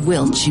she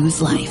will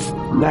choose life.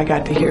 I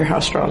got to hear how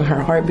strong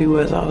her heartbeat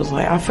was. I was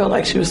like, I felt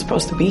like she was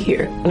supposed to be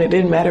here. And it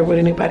didn't matter what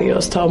anybody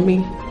else told me.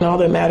 And all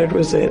that mattered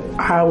was that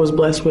I was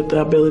blessed with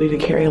the ability to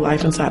carry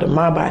life inside of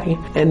my body.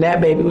 And that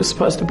baby was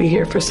supposed to be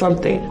here for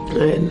something.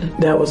 And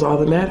that was all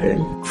that mattered.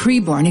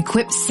 Preborn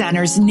equips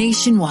centers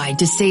nationwide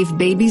to save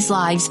babies'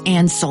 lives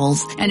and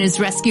souls and has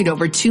rescued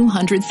over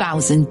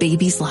 200,000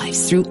 babies'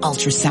 lives through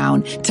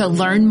ultrasound. To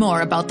learn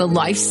more about the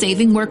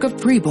life-saving work of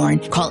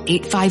Preborn, call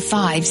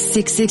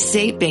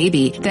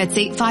 855-668-BABY. That's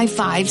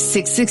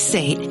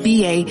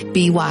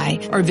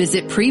 855-668-BABY. Or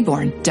visit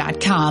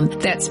preborn.com.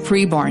 That's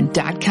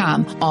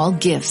preborn.com. All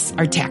gifts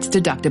are tax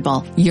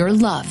deductible. Your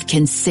love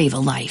can save a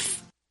life.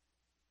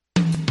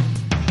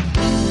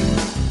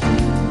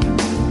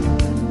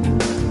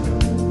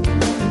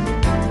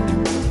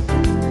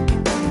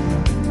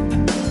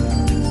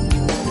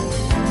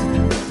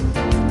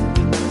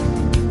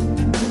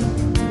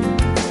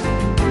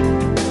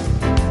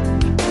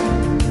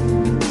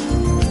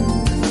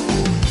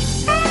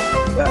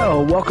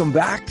 Welcome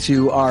back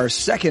to our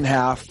second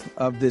half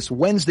of this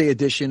Wednesday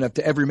edition of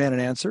To Every Man an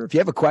Answer. If you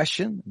have a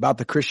question about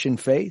the Christian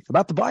faith,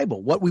 about the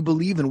Bible, what we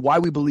believe and why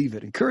we believe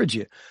it, encourage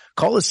you.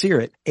 Call us here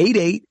at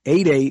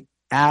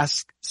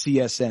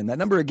 8888-ASK-CSN. That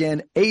number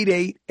again,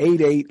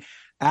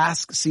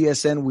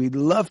 8888-ASK-CSN. We'd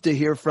love to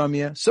hear from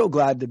you. So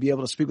glad to be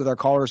able to speak with our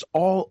callers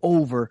all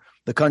over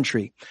the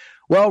country.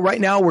 Well,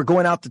 right now we're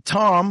going out to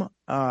Tom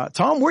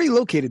Tom, where are you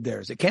located there?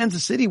 Is it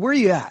Kansas City? Where are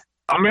you at?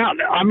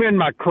 I'm in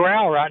my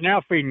corral right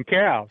now feeding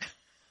cows.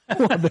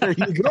 Well, there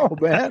you go,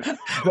 man.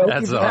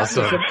 That's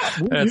awesome.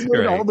 That's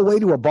great. All the way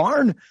to a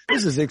barn?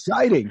 This is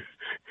exciting.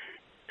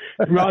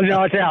 Well,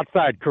 no, it's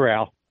outside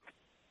corral.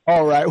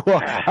 All right.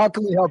 Well, how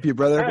can we help you,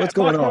 brother? What's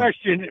going on?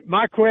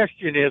 My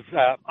question is,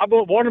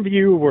 one of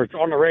you was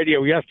on the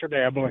radio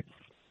yesterday, I believe.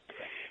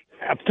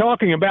 I'm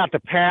talking about the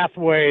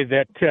pathway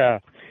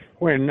that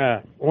when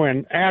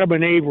Adam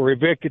and Eve were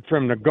evicted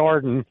from the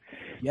garden,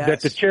 yes,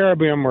 that the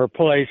cherubim were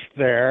placed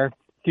there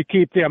to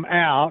keep them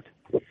out.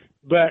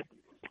 But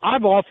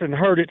I've often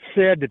heard it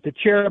said that the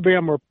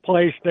cherubim were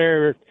placed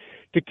there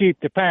to keep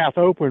the path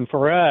open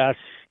for us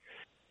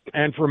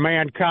and for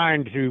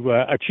mankind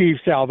to achieve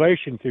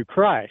salvation through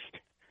Christ.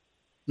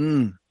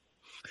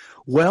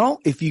 Well,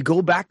 if you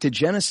go back to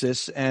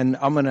Genesis, and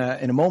I'm going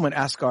to, in a moment,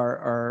 ask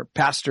our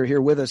pastor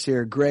here with us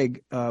here,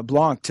 Greg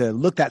Blanc, to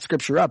look that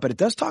scripture up, but it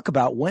does talk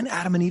about when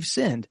Adam and Eve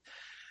sinned,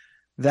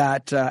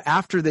 that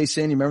after they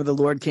sinned, you remember the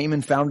Lord came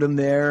and found them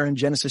there in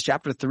Genesis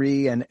chapter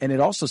 3, and it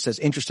also says,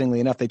 interestingly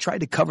enough, they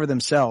tried to cover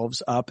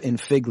themselves up in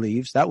fig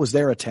leaves. That was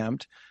their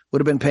attempt. Would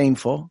have been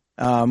painful.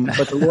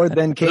 But the Lord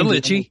then came. A little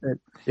itchy.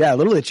 A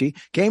little itchy.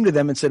 Came to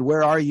them and said,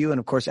 "Where are you?" And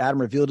of course, Adam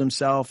revealed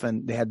himself,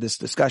 and they had this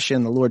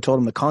discussion. The Lord told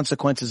them the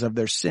consequences of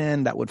their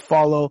sin that would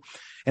follow.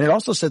 And it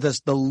also said this,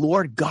 the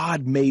Lord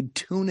God made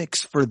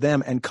tunics for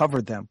them and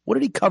covered them. What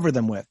did he cover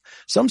them with?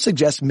 Some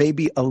suggest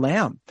maybe a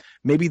lamb.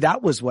 Maybe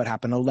that was what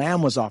happened. A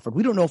lamb was offered.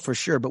 We don't know for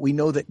sure, but we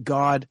know that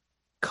God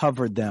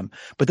covered them.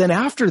 But then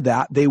after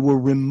that, they were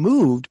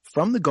removed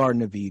from the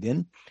Garden of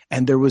Eden,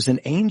 and there was an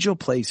angel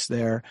placed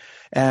there.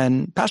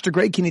 And Pastor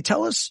Greg, can you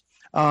tell us,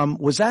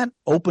 was that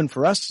open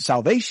for us,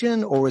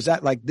 salvation, or was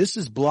that like, this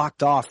is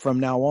blocked off from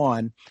now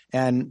on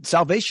and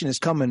salvation is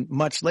coming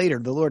much later?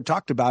 The Lord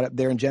talked about it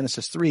there in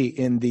Genesis 3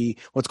 in the,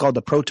 what's called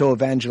the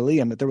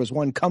proto-evangelium, that there was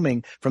one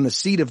coming from the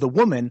seed of the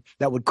woman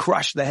that would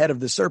crush the head of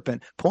the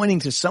serpent, pointing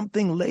to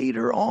something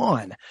later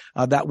on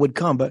that would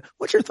come. But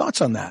what's your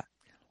thoughts on that?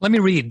 Let me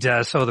read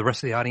so the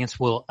rest of the audience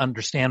will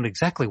understand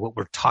exactly what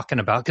we're talking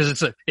about,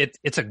 because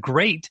it's a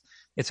great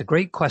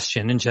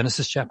question in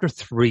Genesis chapter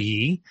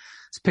 3.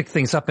 Let's pick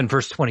things up in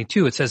verse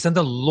 22. It says, "And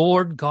the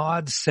Lord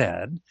God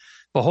said,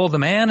 Behold, the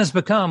man has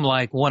become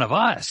like one of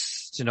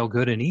us to know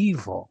good and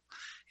evil.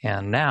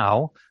 And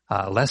now,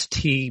 lest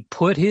he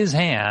put his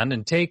hand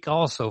and take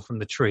also from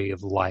the tree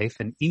of life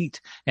and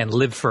eat and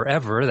live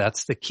forever."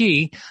 That's the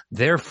key.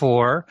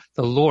 "Therefore,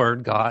 the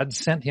Lord God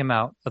sent him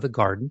out of the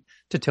garden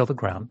to till the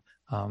ground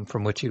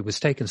from which he was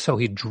taken. So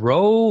he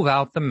drove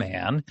out the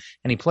man,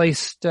 and he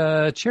placed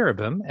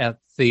cherubim at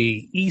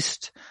the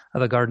east of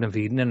the Garden of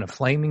Eden and a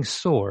flaming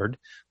sword,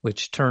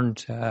 which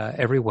turned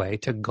every way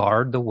to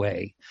guard the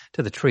way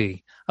to the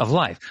tree of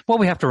life." What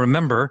we have to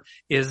remember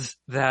is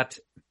that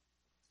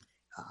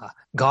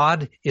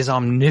God is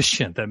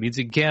omniscient. That means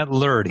he can't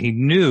learn. He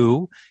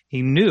knew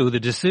the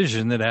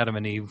decision that Adam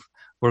and Eve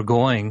were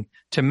going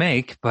to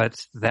make,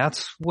 but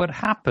that's what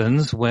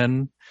happens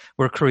when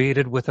we're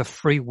created with a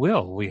free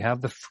will. We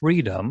have the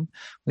freedom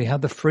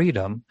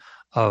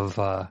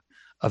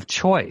of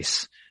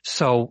choice.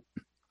 So,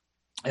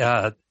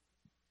 it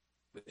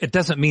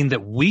doesn't mean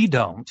that we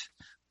don't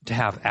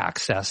have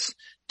access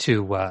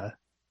to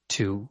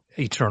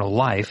eternal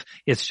life.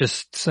 It's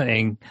just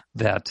saying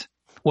that,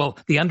 well,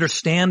 the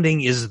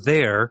understanding is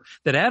there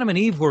that Adam and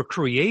Eve were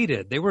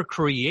created. They were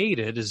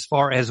created, as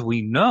far as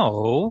we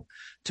know,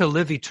 to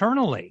live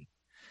eternally.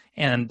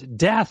 And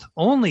death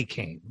only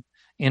came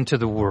into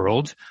the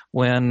world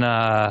when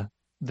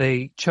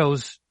they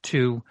chose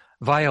to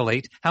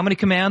violate. How many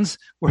commands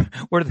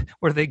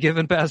were they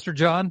given, Pastor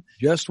John?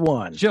 Just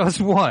one.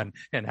 Just one.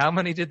 And how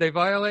many did they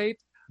violate?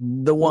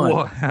 The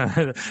one.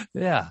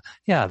 Yeah,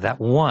 that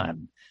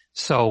one.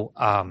 So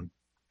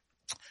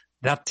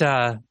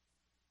that'd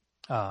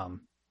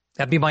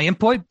be my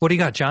input. What do you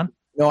got, John?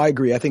 No, I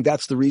agree. I think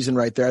that's the reason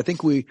right there. I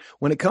think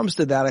when it comes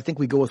to that, I think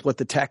we go with what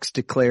the text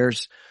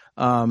declares,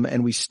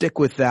 and we stick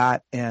with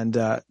that. And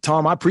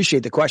Tom, I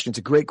appreciate the question. It's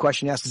a great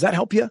question you asked. Does that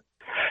help you?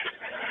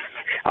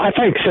 I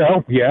think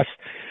so, yes.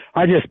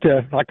 I just,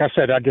 like I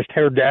said, I just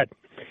heard that,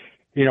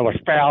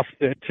 espouse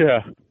that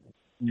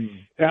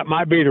that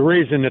might be the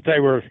reason that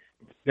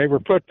they were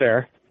put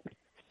there.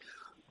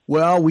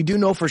 Well, we do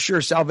know for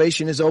sure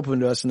salvation is open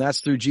to us, and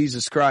that's through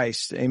Jesus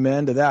Christ.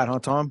 Amen to that, huh,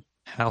 Tom?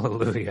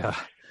 Hallelujah.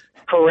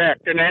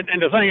 Correct. And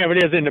the thing of it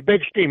is, in the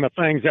big scheme of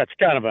things, that's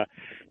kind of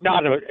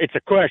it's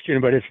a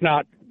question, but it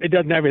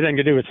doesn't have anything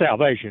to do with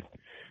salvation.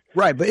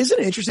 Right. But isn't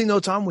it interesting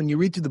though, Tom, when you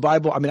read through the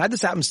Bible? I mean,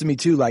 this happens to me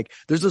too. Like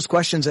there's those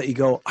questions that you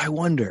go, I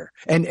wonder.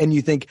 And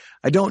you think,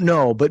 I don't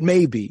know, but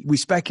maybe. We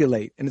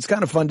speculate, and it's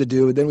kind of fun to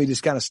do. And then we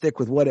just kind of stick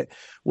with what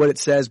it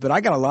says. But I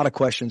got a lot of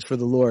questions for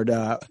the Lord.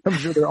 I'm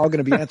sure they're all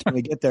going to be answered when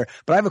we get there.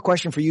 But I have a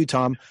question for you,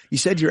 Tom. You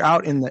said you're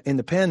out in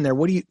the pen there.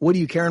 What are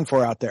you caring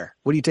for out there?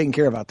 What are you taking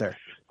care of out there?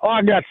 Oh,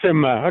 I got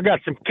some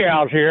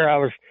cows here.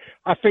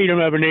 I feed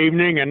them of an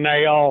evening, and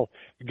they all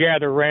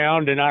gather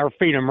around, and I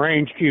feed them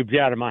range cubes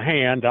out of my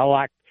hand. I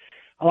like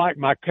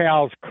my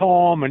cows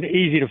calm and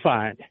easy to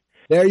find.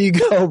 There you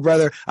go,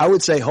 brother. I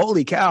would say,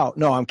 holy cow.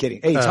 No, I'm kidding.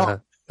 Hey, Tom,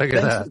 look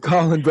at that.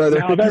 Colin, brother.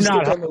 No, they're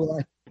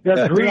not.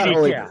 They're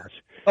greedy cows.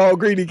 Oh,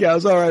 greedy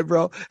cows. All right,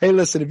 bro. Hey,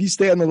 listen, if you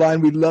stay on the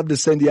line, we'd love to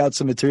send you out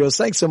some materials.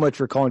 Thanks so much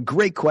for calling.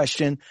 Great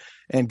question.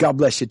 And God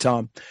bless you,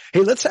 Tom.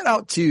 Hey, let's head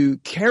out to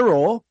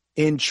Carol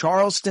in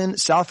Charleston,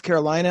 South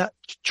Carolina.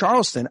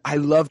 Charleston. I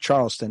love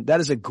Charleston.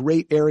 That is a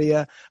great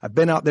area. I've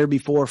been out there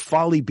before.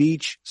 Folly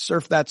Beach,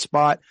 surf that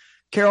spot.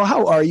 Carol,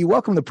 how are you?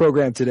 Welcome to the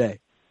program today.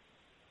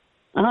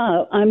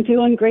 I'm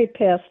doing great,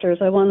 pastors.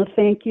 I want to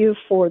thank you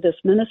for this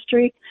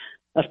ministry.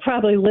 I've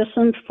probably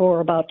listened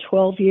for about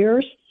 12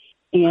 years,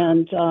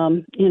 and,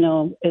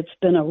 it's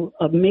been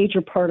a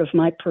major part of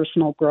my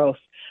personal growth.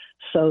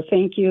 So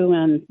thank you,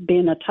 and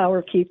being a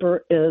tower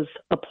keeper is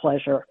a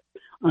pleasure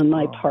on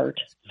my part.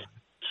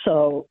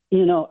 So,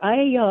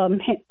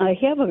 I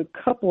have a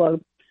couple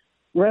of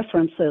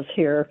references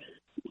here.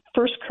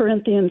 1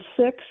 Corinthians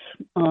 6,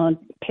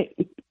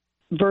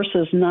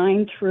 verses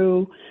 9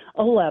 through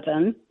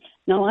 11.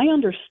 Now, I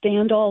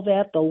understand all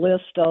that, the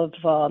list of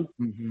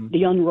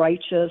the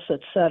unrighteous,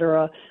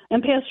 etc.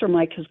 And Pastor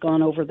Mike has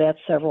gone over that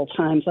several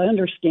times. I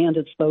understand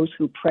it's those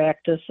who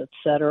practice,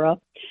 etc.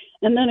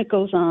 And then it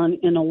goes on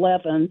in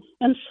 11,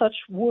 and such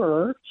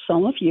were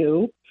some of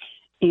you,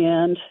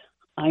 and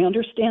I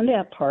understand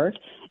that part,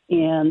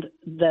 and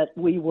that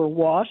we were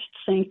washed,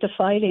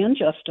 sanctified, and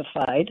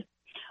justified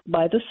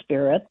by the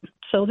Spirit.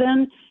 So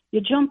then you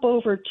jump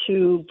over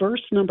to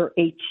verse number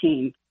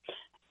 18.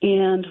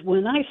 And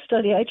when I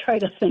study, I try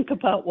to think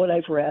about what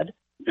I've read,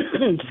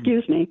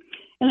 excuse me,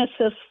 and it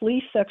says,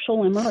 flee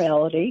sexual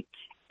immorality.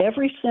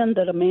 Every sin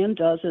that a man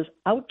does is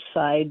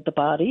outside the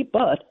body,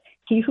 but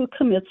he who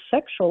commits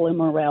sexual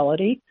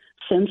immorality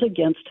sins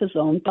against his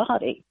own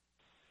body.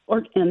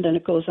 And then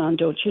it goes on,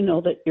 don't you know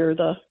that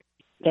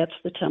that's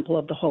the temple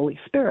of the Holy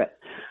Spirit?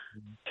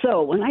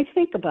 So when I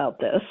think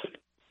about this,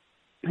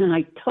 and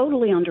I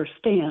totally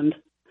understand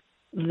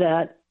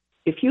that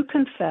if you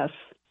confess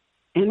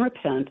and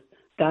repent,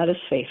 God is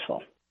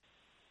faithful.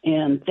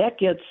 And that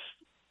gets,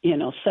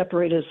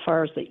 separated as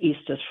far as the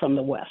east is from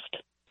the west.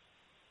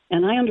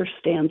 And I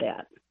understand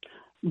that.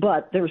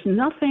 But there's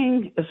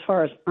nothing, as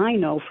far as I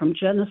know, from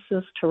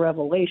Genesis to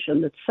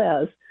Revelation that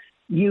says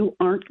you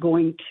aren't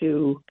going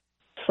to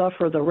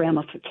suffer the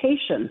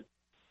ramification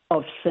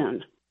of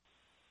sin.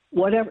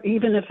 Whatever,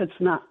 even if it's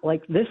not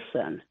like this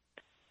sin,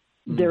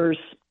 there's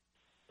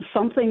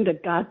something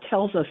that God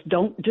tells us,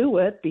 don't do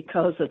it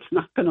because it's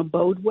not going to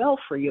bode well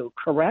for you,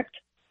 correct?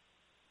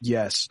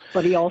 Yes.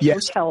 But he also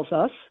tells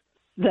us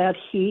that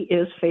he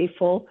is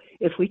faithful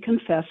if we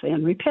confess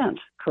and repent,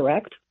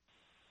 correct?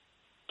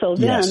 So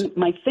then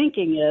my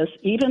thinking is,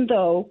 even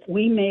though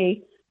we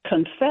may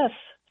confess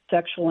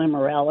sexual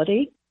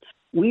immorality,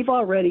 we've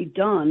already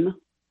done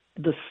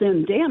the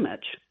sin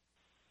damage.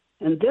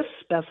 And this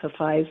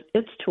specifies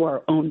it's to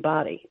our own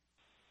body.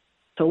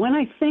 So when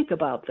I think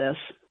about this,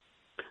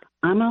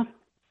 I'm a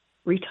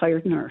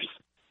retired nurse.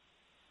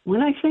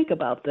 When I think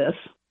about this,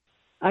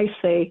 I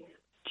say,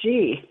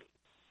 gee,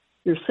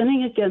 you're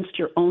sinning against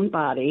your own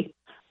body.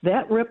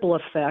 That ripple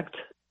effect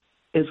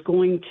is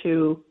going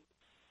to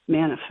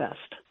manifest,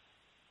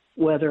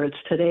 whether it's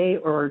today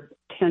or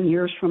 10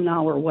 years from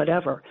now or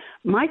whatever.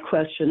 My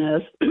question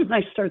is,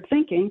 I start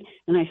thinking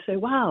and I say,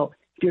 wow,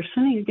 if you're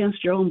sinning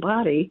against your own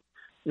body,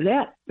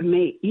 that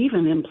may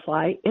even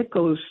imply it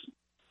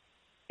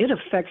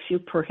affects you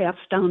perhaps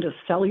down to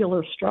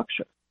cellular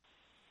structure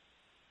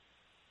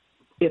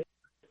if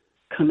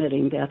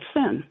committing that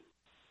sin.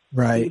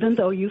 Right. Even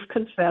though you've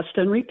confessed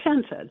and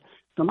repented.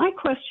 So my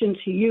question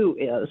to you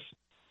is,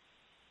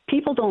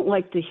 people don't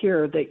like to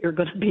hear that you're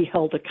going to be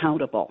held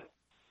accountable,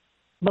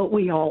 but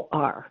we all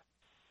are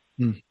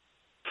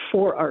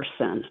for our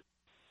sin.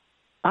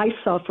 I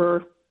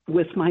suffer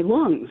with my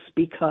lungs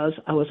because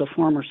I was a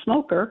former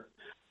smoker.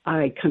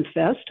 I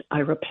confessed, I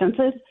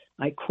repented,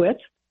 I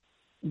quit,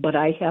 but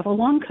I have a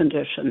lung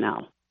condition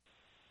now.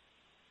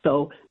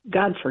 So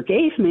God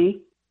forgave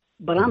me,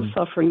 but I'm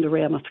suffering the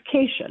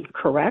ramification,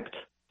 correct?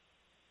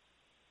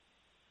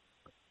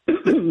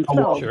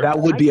 That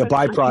would be a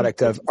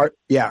byproduct of, I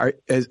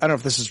don't know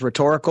if this is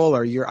rhetorical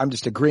or I'm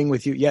just agreeing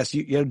with you. Yes,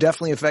 you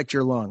definitely affect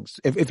your lungs.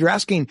 If you're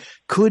asking,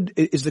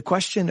 is the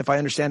question, if I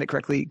understand it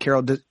correctly,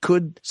 Carol,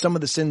 could some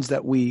of the sins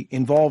that we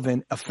involve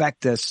in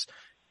affect us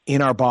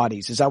in our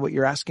bodies? Is that what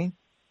you're asking?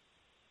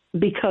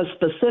 Because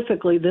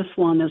specifically this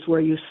one is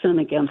where you sin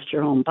against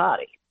your own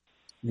body.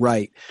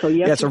 Right. So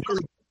yes, to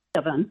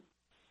heaven,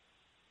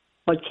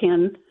 but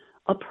can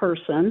a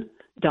person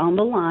down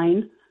the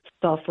line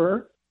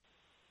suffer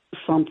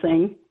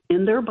something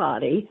in their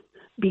body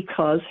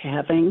because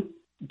having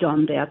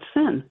done that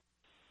sin?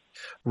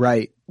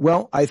 Right.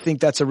 Well, I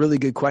think that's a really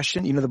good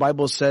question. The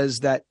Bible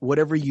says that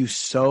whatever you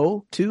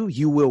sow to,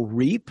 you will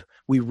reap.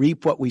 We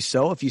reap what we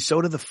sow. If you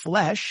sow to the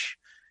flesh,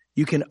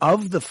 you can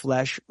of the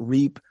flesh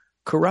reap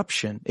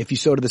corruption. If you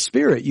sow to the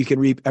Spirit, you can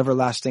reap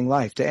everlasting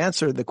life. To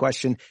answer the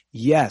question,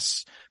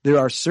 yes, there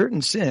are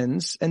certain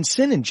sins, and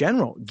sin in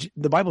general,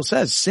 the Bible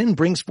says sin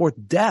brings forth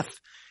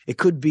death. It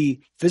could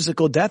be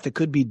physical death. It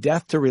could be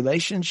death to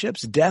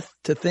relationships, death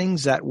to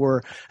things that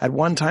were at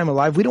one time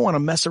alive. We don't want to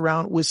mess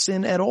around with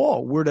sin at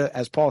all. We're to,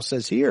 as Paul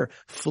says here,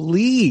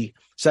 flee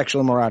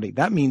sexual immorality.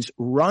 That means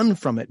run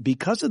from it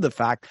because of the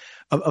fact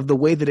of the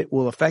way that it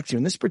will affect you.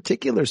 And this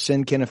particular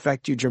sin can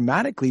affect you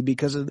dramatically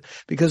because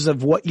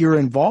of what you're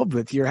involved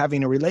with. You're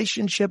having a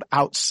relationship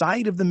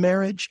outside of the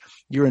marriage.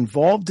 You're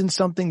involved in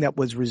something that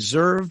was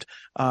reserved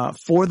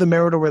for the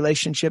marital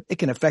relationship. It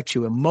can affect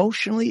you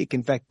emotionally. It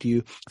can affect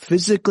you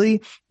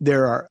physically.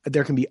 There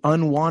can be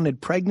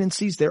unwanted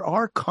pregnancies. There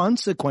are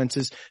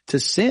consequences to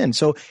sin.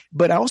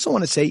 But I also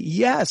want to say,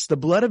 yes, the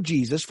blood of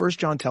Jesus, 1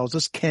 John tells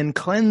us, can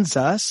cleanse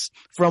us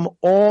from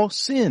all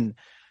sin.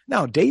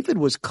 Now, David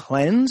was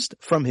cleansed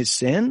from his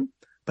sin,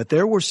 but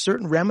there were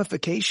certain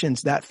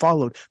ramifications that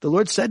followed. The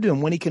Lord said to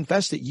him when he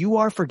confessed it, you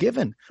are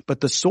forgiven, but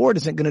the sword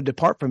isn't going to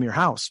depart from your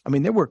house. I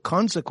mean, there were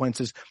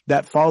consequences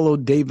that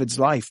followed David's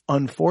life,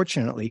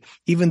 unfortunately,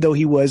 even though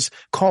he was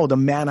called a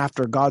man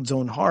after God's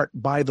own heart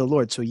by the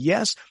Lord. So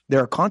yes,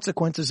 there are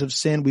consequences of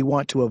sin. We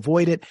want to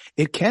avoid it.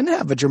 It can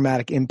have a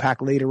dramatic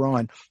impact later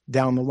on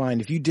down the line.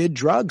 If you did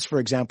drugs, for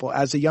example,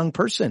 as a young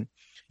person,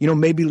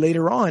 maybe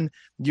later on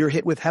you're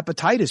hit with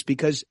hepatitis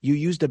because you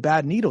used a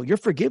bad needle. You're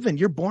forgiven.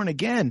 You're born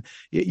again.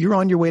 You're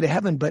on your way to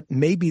heaven, but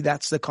maybe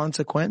that's the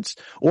consequence,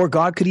 or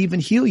God could even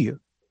heal you.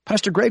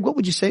 Pastor Greg, what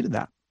would you say to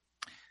that?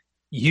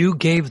 You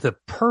gave the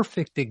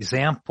perfect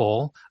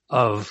example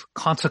of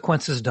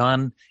consequences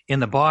done in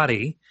the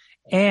body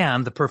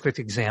and the perfect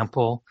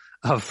example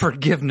of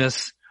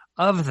forgiveness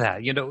of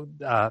that.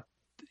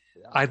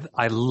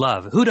 I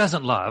love, who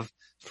doesn't love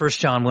 1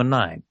 John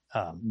 1:9?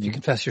 If you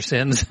confess your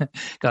sins,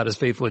 God is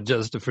faithful and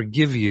just to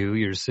forgive you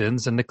your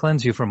sins and to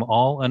cleanse you from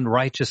all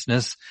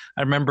unrighteousness.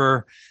 I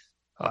remember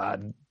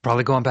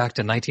probably going back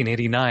to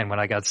 1989 when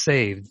I got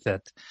saved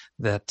that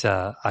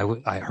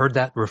I heard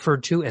that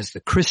referred to as the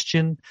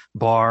Christian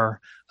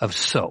bar of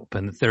soap,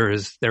 and that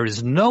there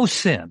is no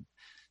sin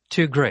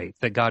too great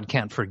that God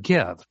can't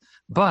forgive.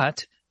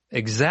 But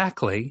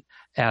exactly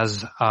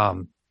as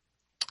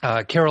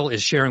Carol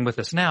is sharing with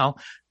us now,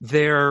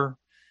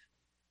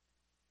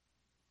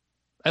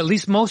 at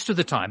least most of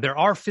the time, there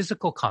are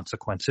physical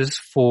consequences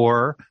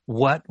for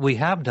what we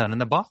have done in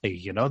the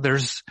body.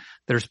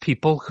 There's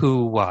people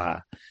who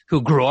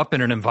grew up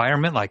in an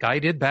environment like I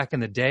did back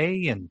in the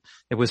day, and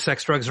it was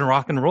sex, drugs, and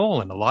rock and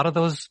roll. And a lot of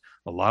those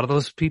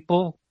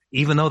people,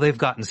 even though they've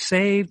gotten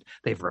saved,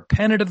 they've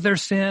repented of their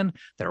sin,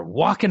 they're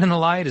walking in the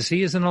light as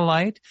he is in the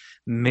light.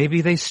 Maybe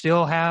they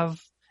still have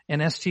an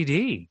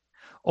STD,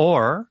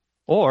 or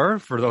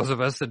for those of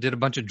us that did a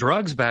bunch of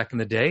drugs back in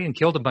the day and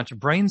killed a bunch of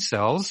brain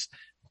cells,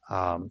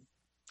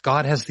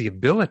 God has the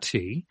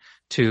ability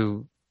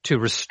to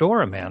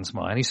restore a man's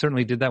mind. He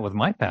certainly did that with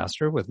my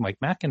pastor, with Mike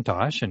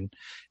McIntosh,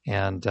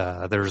 and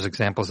there's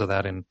examples of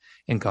that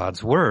in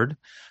God's word.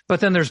 But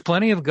then there's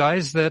plenty of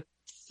guys that,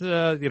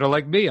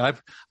 like me, I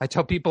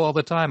tell people all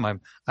the time,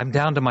 I'm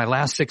down to my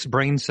last 6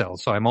 brain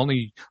cells. So I'm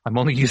only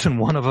using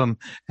one of them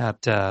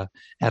at a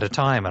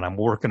time, and I'm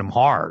working them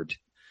hard.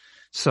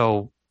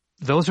 So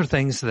those are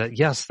things that,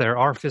 yes, there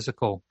are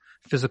physical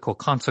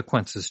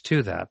consequences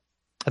to that.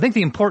 I think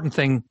the important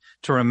thing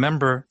to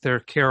remember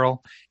there,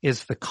 Carol,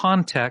 is the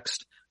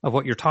context of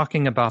what you're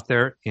talking about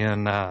there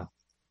in 1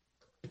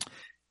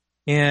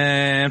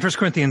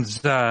 Corinthians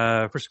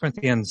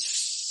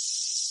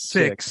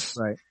 6.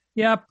 Right.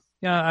 Yep.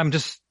 Yeah.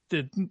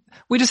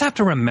 We just have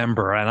to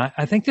remember. And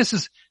I think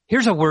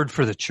here's a word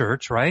for the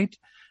church, right?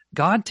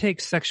 God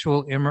takes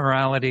sexual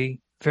immorality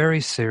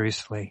very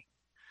seriously.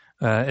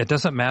 It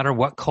doesn't matter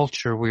what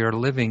culture we are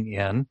living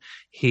in.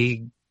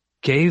 He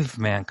gave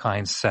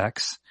mankind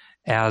sex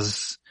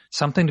as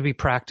something to be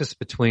practiced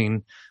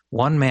between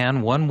one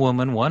man, one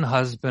woman, one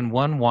husband,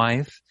 one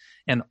wife.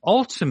 And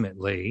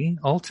ultimately,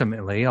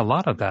 a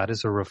lot of that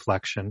is a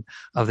reflection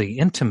of the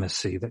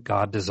intimacy that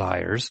God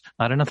desires,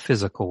 not in a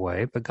physical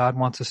way, but God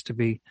wants us to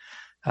be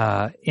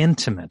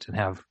intimate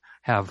and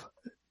have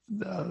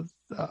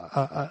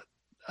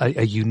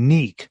a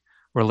unique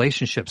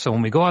relationship. So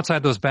when we go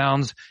outside those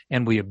bounds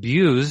and we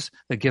abuse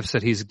the gifts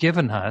that he's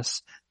given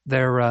us,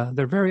 there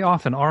very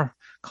often are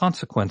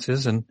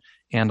consequences.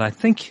 And I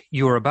think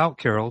you are about,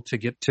 Carol, to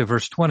get to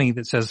verse 20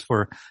 that says,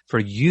 for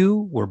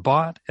you were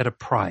bought at a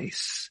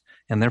price,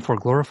 and therefore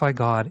glorify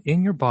God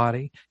in your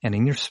body and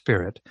in your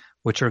spirit,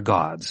 which are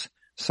God's.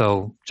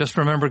 So just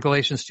remember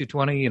Galatians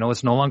 2:20,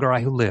 it's no longer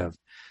I who live,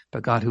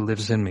 but God who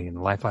lives in me. And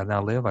the life I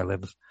now live, I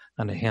live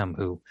unto him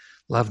who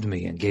loved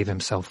me and gave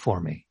himself for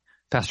me.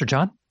 Pastor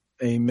John?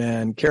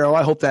 Amen. Carol,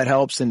 I hope that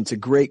helps. And it's a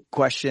great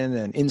question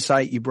and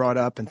insight you brought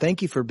up. And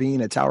thank you for being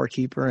a tower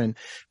keeper and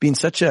being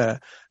such a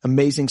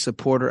amazing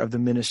supporter of the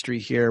ministry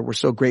here. We're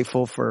so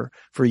grateful for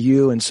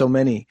you and so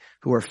many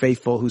who are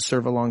faithful, who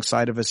serve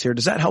alongside of us here.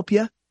 Does that help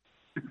you?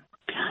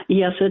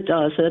 Yes, it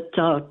does.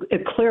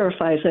 It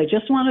clarifies. I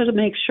just wanted to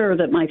make sure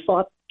that my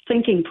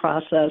thinking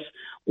process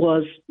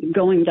was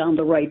going down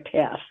the right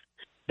path,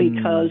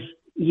 because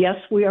yes,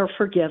 we are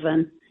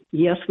forgiven.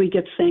 Yes, we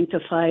get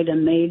sanctified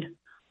and made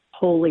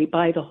holy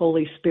by the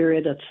Holy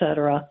Spirit,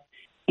 etc.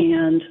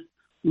 And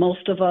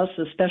most of us,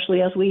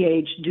 especially as we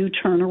age, do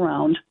turn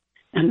around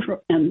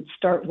and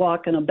start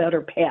walking a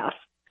better path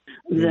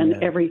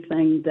than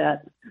everything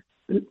that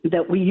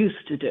we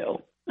used to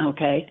do.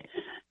 Okay.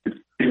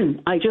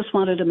 I just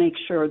wanted to make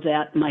sure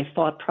that my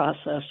thought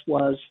process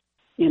was,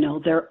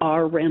 there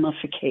are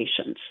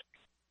ramifications.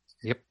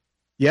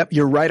 Yep,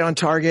 you're right on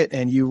target,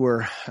 and you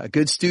were a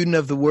good student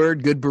of the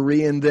Word, good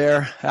Berean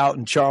there out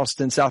in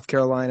Charleston, South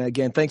Carolina.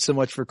 Again, thanks so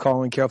much for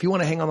calling, Carol. If you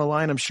want to hang on the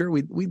line, I'm sure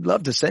we'd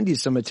love to send you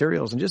some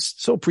materials, and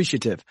just so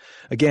appreciative,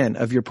 again,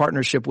 of your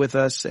partnership with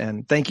us,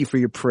 and thank you for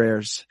your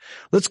prayers.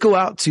 Let's go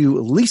out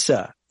to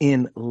Lisa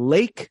in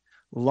Lake,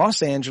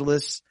 Los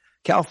Angeles,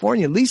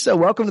 California. Lisa,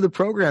 welcome to the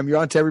program. You're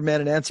on to Every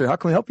Man an Answer. How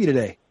can we help you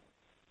today?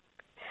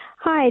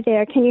 Hi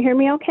there. Can you hear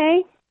me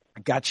okay? I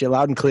got you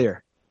loud and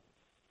clear.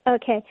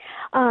 Okay.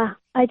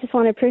 I just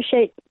want to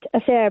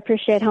I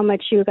appreciate how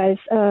much you guys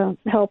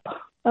help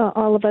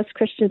all of us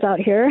Christians out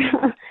here,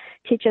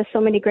 teach us so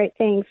many great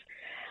things.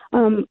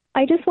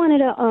 I just wanted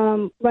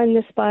to run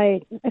this by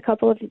a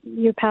couple of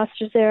you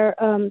pastors there.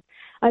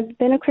 I've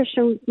been a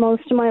Christian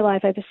most of my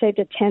life. I've been saved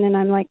at 10, and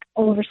I'm like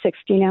over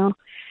 60 now.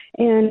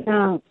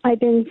 And I've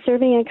been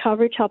serving in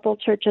Calvary Chapel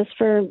churches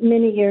for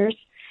many years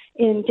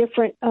in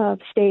different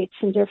states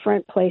and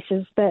different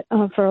places, but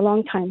for a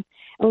long time.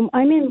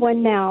 I'm in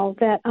one now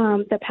that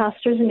the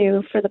pastor's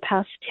new for the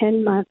past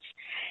 10 months,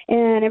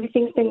 and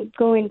everything's been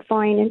going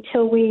fine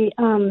until we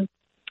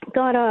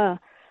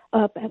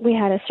we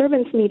had a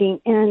servants meeting,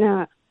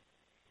 and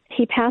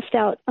he passed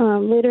out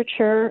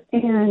literature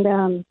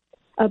and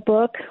a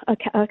book,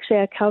 actually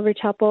a Calvary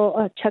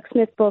Chapel Chuck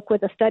Smith book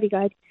with a study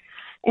guide,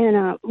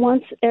 and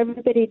wants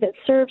everybody that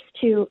serves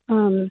to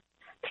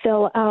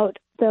fill out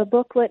the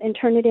booklet and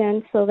turn it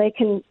in so they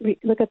can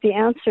look at the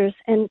answers,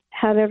 and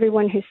have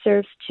everyone who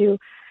serves to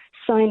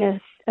sign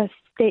a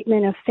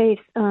statement of faith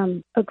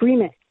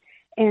agreement.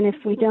 And if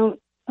we don't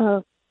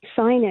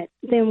sign it,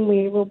 then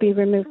we will be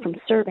removed from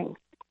serving.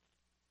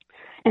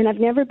 And I've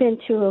never been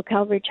to a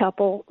Calvary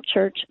Chapel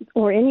church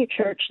or any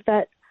church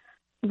that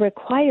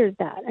required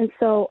that. And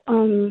so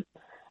I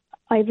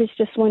was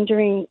just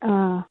wondering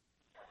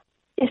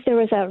if there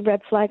was a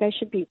red flag I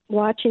should be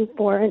watching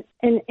for.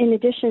 And in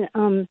addition,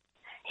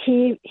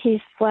 he's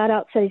flat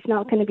out said he's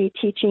not going to be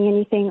teaching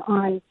anything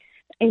on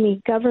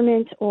any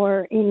government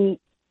or any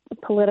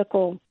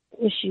political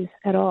issues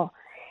at all.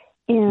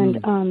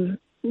 And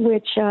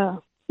which,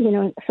 so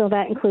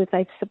that includes,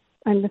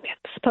 I'm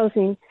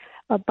supposing,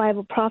 a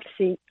Bible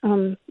prophecy,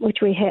 which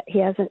he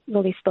hasn't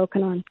really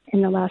spoken on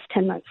in the last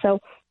 10 months. So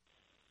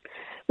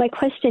my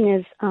question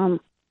is,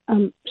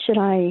 should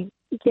I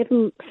give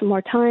him some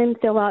more time,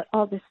 fill out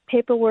all this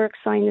paperwork,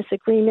 sign this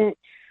agreement,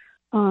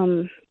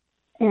 and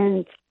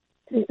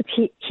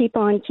keep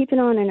on keeping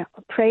on and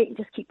pray,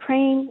 just keep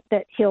praying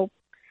that he'll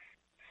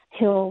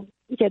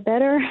get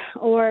better,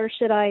 or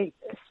should I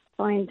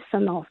find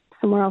somewhere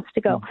else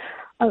to go?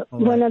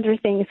 One other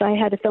thing is I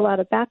had to fill out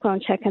a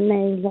background check, and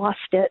they lost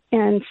it,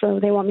 and so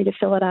they want me to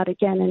fill it out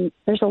again, and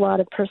there's a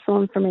lot of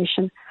personal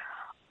information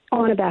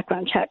on a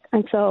background check,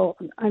 and so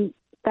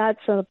that's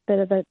a bit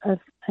of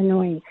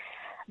annoying.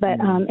 But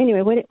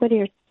anyway, what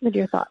are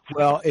your thoughts?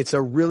 Well, it's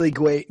a really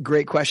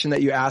great question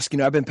that you ask.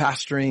 I've been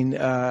pastoring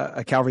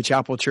a Calvary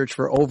Chapel church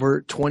for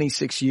over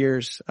 26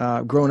 years,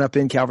 growing up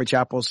in Calvary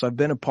Chapel. So I've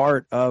been a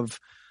part of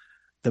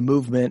the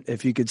movement,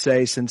 if you could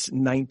say, since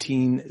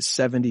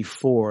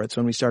 1974. It's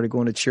when we started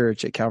going to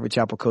church at Calvary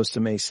Chapel, Costa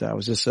Mesa. I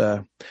was just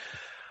a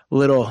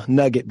little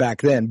nugget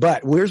back then.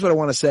 But here's what I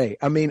want to say.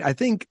 I mean, I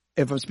think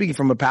if I'm speaking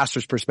from a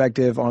pastor's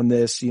perspective on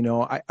this,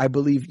 I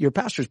believe your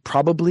pastor's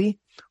probably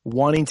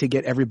wanting to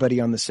get everybody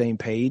on the same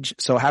page.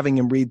 So having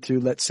him read through,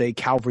 let's say,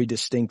 Calvary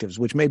Distinctives,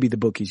 which may be the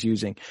book he's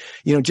using,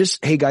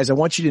 just, hey guys, I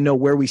want you to know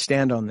where we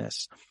stand on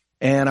this.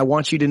 And I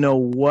want you to know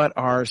what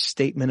our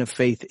statement of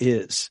faith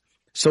is,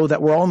 so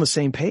that we're all on the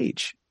same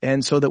page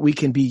and so that we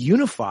can be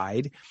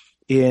unified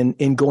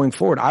in going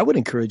forward. I would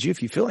encourage you,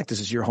 if you feel like this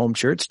is your home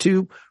church,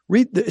 to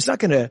read. It's not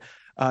going to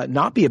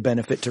not be a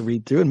benefit to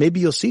read through, and maybe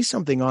you'll see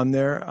something on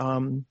there.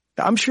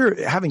 I'm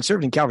sure, having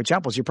served in Calvary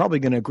Chapels, you're probably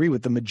going to agree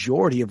with the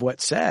majority of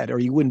what's said, or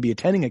you wouldn't be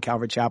attending a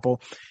Calvary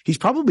Chapel. He's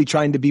probably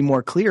trying to be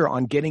more clear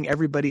on getting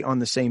everybody on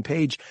the same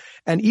page.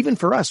 And even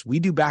for us, we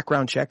do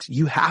background checks.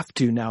 You have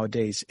to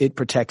nowadays. It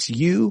protects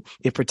you.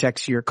 It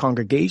protects your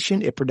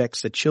congregation. It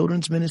protects the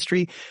children's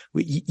ministry.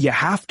 You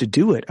have to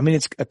do it. I mean,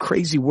 it's a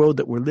crazy world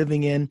that we're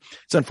living in.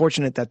 It's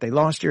unfortunate that they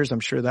lost yours. I'm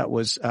sure that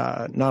was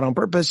not on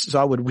purpose. So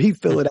I would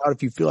refill it out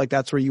if you feel like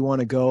that's where you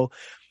want to go.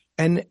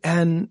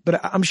 But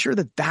I'm sure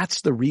that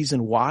that's the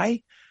reason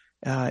why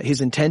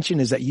his intention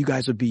is that you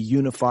guys would be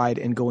unified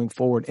and going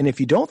forward. And if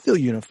you don't feel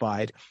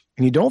unified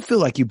and you don't feel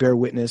like you bear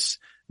witness,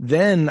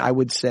 then I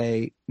would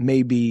say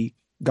maybe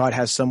God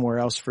has somewhere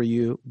else for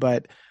you.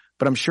 But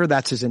I'm sure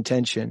that's his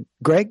intention.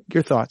 Greg,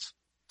 your thoughts?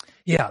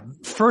 Yeah.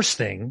 First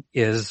thing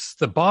is,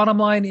 the bottom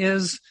line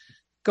is,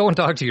 go and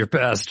talk to your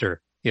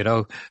pastor.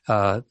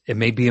 It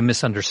may be a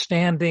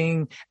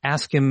misunderstanding.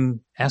 Ask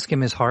him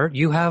his heart.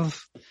 You have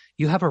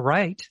a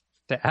right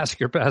ask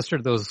your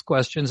pastor those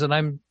questions,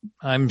 and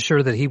I'm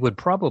sure that he would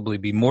probably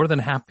be more than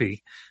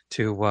happy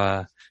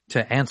to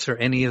answer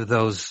any of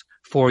those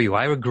for you.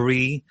 I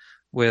agree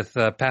with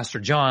Pastor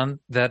John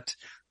that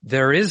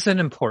there is an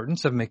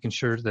importance of making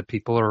sure that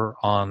people are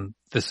on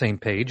the same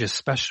page,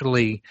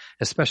 especially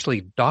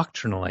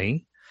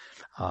doctrinally.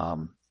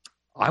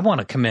 I want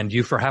to commend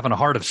you for having a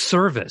heart of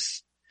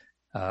service,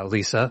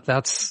 Lisa.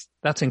 That's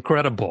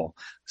incredible.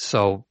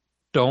 So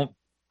don't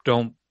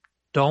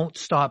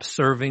stop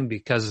serving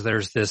because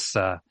there's this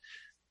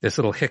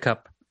little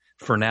hiccup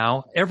for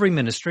now. Every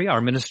ministry,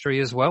 our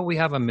ministry as well, we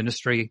have a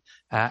ministry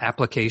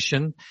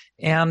application,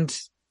 and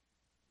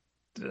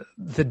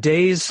the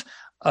days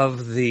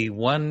of the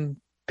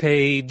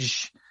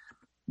one-page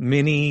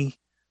mini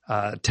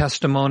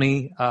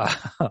testimony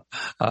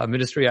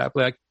ministry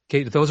application,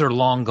 those are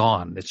long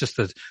gone. It's just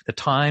the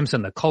times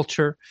and the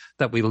culture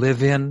that we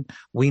live in.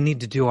 We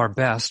need to do our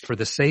best for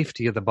the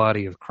safety of the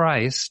body of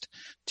Christ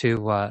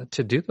to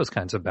do those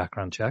kinds of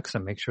background checks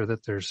and make sure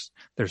that there's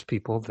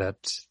people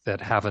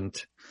that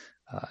haven't,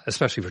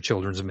 especially for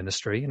children's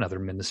ministry and other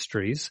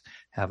ministries,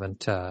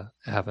 haven't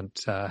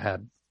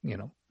had,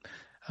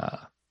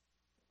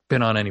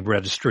 been on any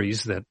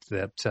registries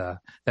that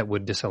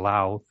would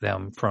disallow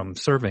them from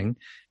serving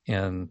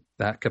in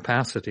that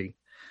capacity.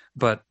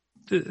 But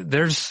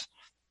there's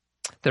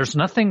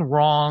nothing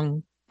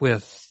wrong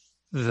with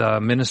the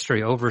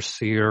ministry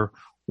overseer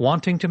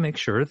wanting to make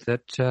sure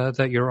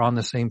that you're on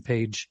the same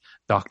page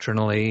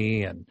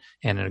doctrinally and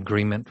in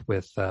agreement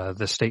with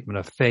the statement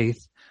of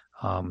faith.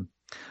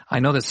 I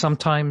know that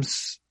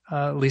sometimes,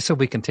 Lisa,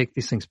 we can take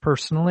these things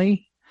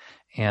personally,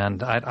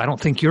 and I don't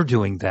think you're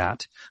doing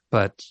that.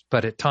 But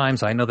at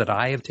times, I know that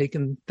I have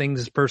taken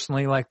things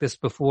personally like this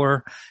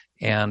before,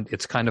 and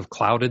it's kind of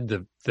clouded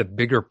the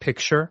bigger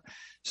picture.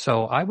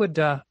 So I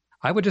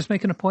would just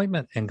make an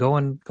appointment and go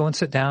and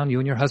sit down. You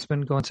and your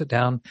husband go and sit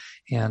down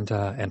and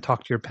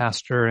talk to your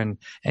pastor and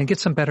get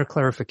some better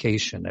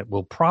clarification.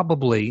 It'll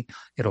probably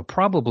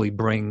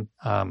bring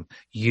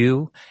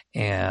you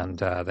and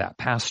that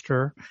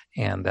pastor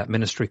and that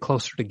ministry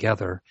closer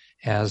together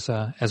as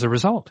a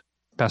result.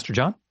 Pastor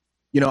John?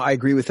 I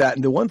agree with that.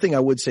 And the one thing I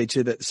would say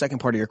to the second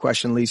part of your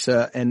question,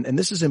 Lisa, and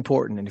this is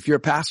important. And if you're a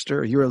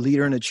pastor, you're a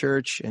leader in a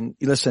church, and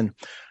listen,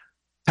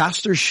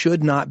 pastors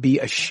should not be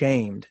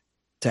ashamed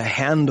to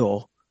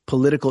handle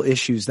political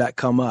issues that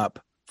come up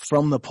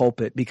from the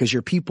pulpit because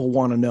your people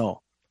want to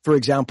know. For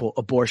example,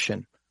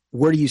 abortion.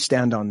 Where do you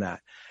stand on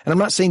that? And I'm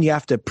not saying you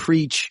have to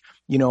preach,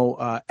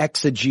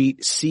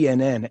 exegete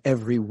CNN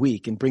every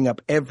week and bring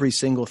up every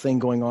single thing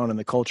going on in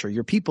the culture.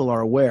 Your people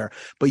are aware,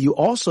 but you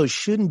also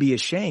shouldn't be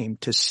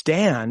ashamed to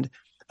stand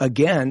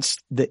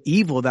against the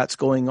evil that's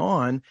going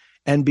on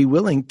and be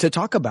willing to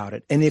talk about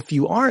it. And if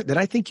you aren't, then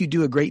I think you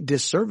do a great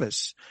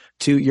disservice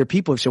to your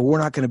people. So we're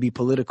not going to be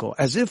political,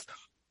 as if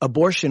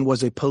abortion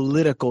was a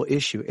political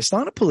issue. It's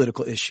not a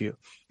political issue.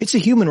 It's a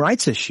human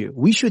rights issue.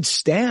 We should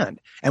stand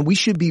and we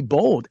should be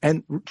bold.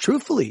 And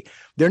truthfully,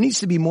 there needs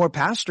to be more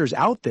pastors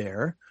out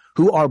there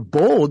who are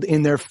bold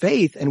in their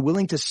faith and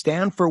willing to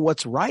stand for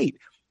what's right.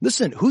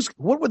 Listen,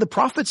 what were the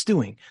prophets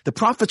doing? The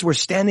prophets were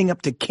standing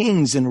up to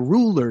kings and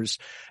rulers,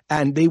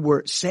 and they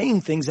were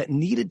saying things that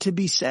needed to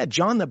be said.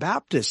 John the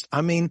Baptist,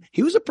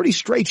 he was a pretty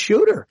straight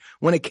shooter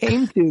when it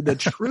came to the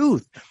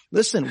truth.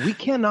 Listen, we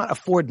cannot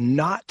afford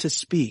not to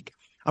speak.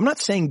 I'm not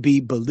saying be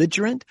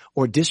belligerent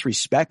or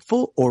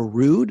disrespectful or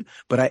rude,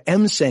 but I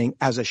am saying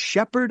as a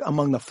shepherd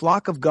among the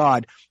flock of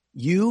God,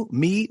 you,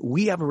 me,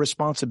 we have a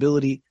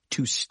responsibility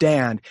to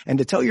stand and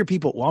to tell your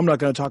people, well, I'm not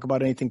going to talk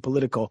about anything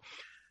political.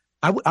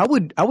 I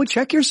would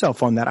check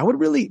yourself on that. I would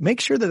really make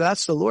sure that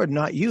that's the Lord,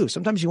 not you.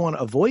 Sometimes you want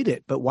to avoid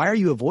it, but why are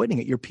you avoiding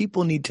it? Your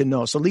people need to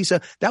know. So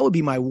Lisa, that would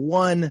be my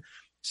one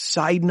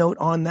side note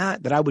on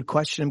that I would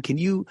question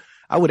him.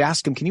 I would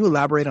ask him, can you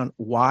elaborate on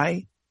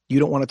why you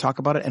don't want to talk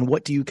about it? And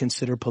what do you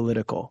consider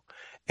political?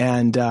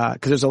 And, cause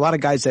there's a lot of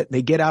guys that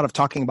they get out of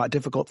talking about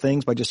difficult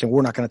things by just saying,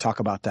 we're not going to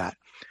talk about that.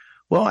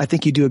 Well, I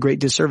think you do a great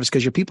disservice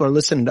because your people are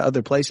listening to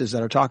other places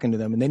that are talking to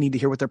them, and they need to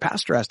hear what their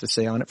pastor has to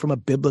say on it from a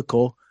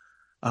biblical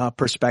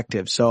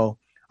perspective. So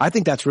I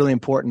think that's really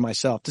important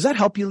myself. Does that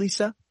help you,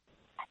 Lisa?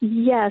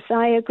 Yes,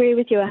 I agree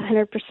with you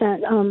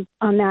 100%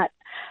 on that.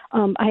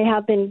 I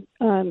have been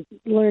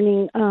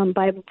learning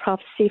Bible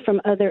prophecy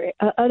from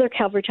other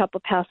Calvary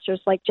Chapel pastors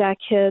like Jack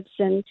Hibbs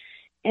and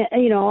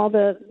all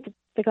the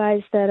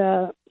guys that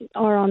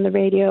are on the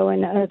radio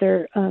and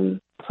other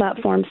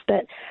platforms.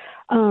 But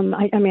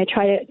I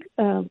try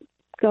to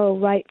go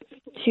right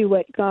to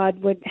what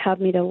God would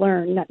have me to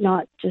learn,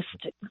 not just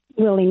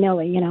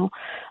willy-nilly,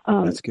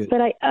 That's good.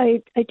 But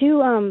I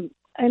do, I'm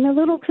a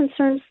little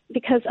concerned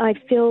because I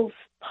feel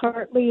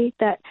partly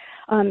that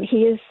he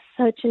is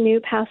such a new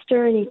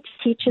pastor and he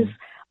teaches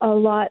a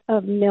lot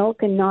of milk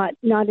and not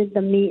in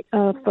the meat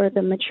for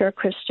the mature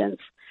Christians.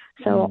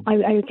 So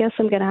I guess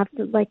I'm going to have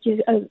to, like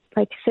you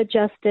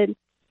suggested,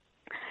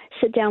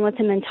 sit down with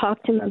him and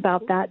talk to him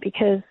about that,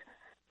 because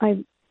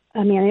I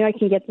know I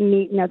can get the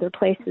meat in other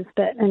places,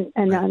 but and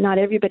not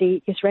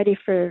everybody is ready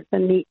for the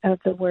meat of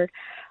the word.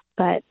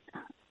 But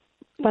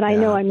but I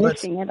know I'm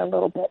missing it a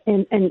little bit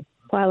and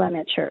while I'm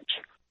at church.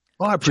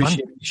 Well, I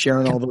appreciate you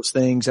sharing all those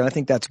things, and I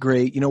think that's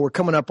great. We're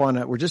coming up on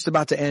it. We're just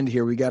about to end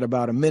here. We got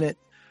about a minute,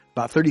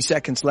 about 30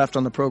 seconds left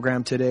on the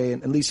program today.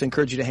 And Lisa, I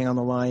encourage you to hang on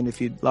the line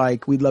if you'd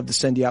like. We'd love to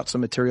send you out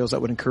some materials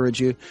that would encourage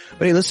you.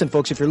 But hey, listen,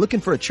 folks, if you're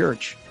looking for a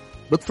church,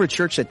 look for a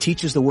church that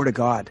teaches the Word of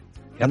God,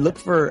 and look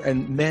for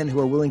men who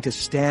are willing to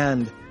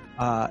stand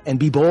and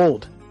be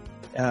bold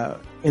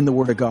in the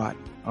Word of God.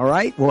 All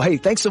right. Well, hey,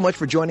 thanks so much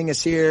for joining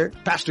us here.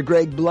 Pastor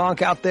Greg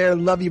Blanc out there.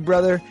 Love you,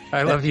 brother.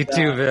 I love you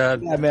too,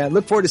 man. Yeah, man.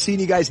 Look forward to seeing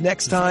you guys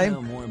next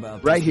time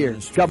right here.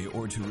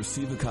 Or to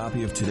receive a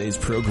copy of today's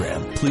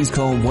program, please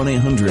call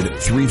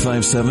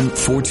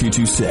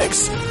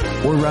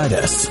 1-800-357-4226 or write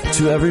us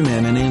to Every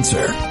Man an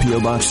Answer,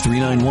 P.O. Box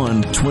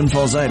 391, Twin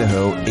Falls,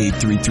 Idaho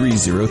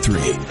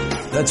 83303.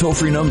 That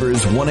toll-free number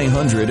is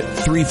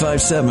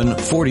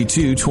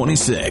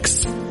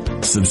 1-800-357-4226.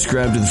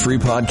 Subscribe to the free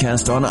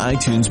podcast on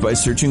iTunes by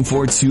searching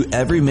for To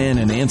Every Man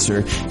an Answer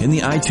in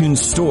the iTunes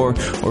store,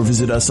 or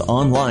visit us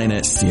online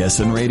at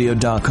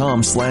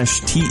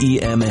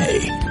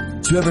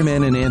csnradio.com/TEMA. To Every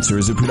Man an Answer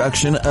is a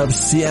production of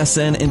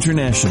CSN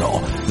International,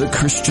 the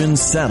Christian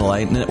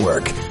Satellite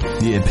Network.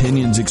 The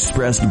opinions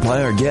expressed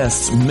by our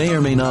guests may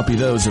or may not be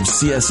those of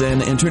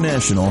CSN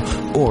International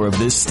or of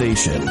this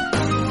station.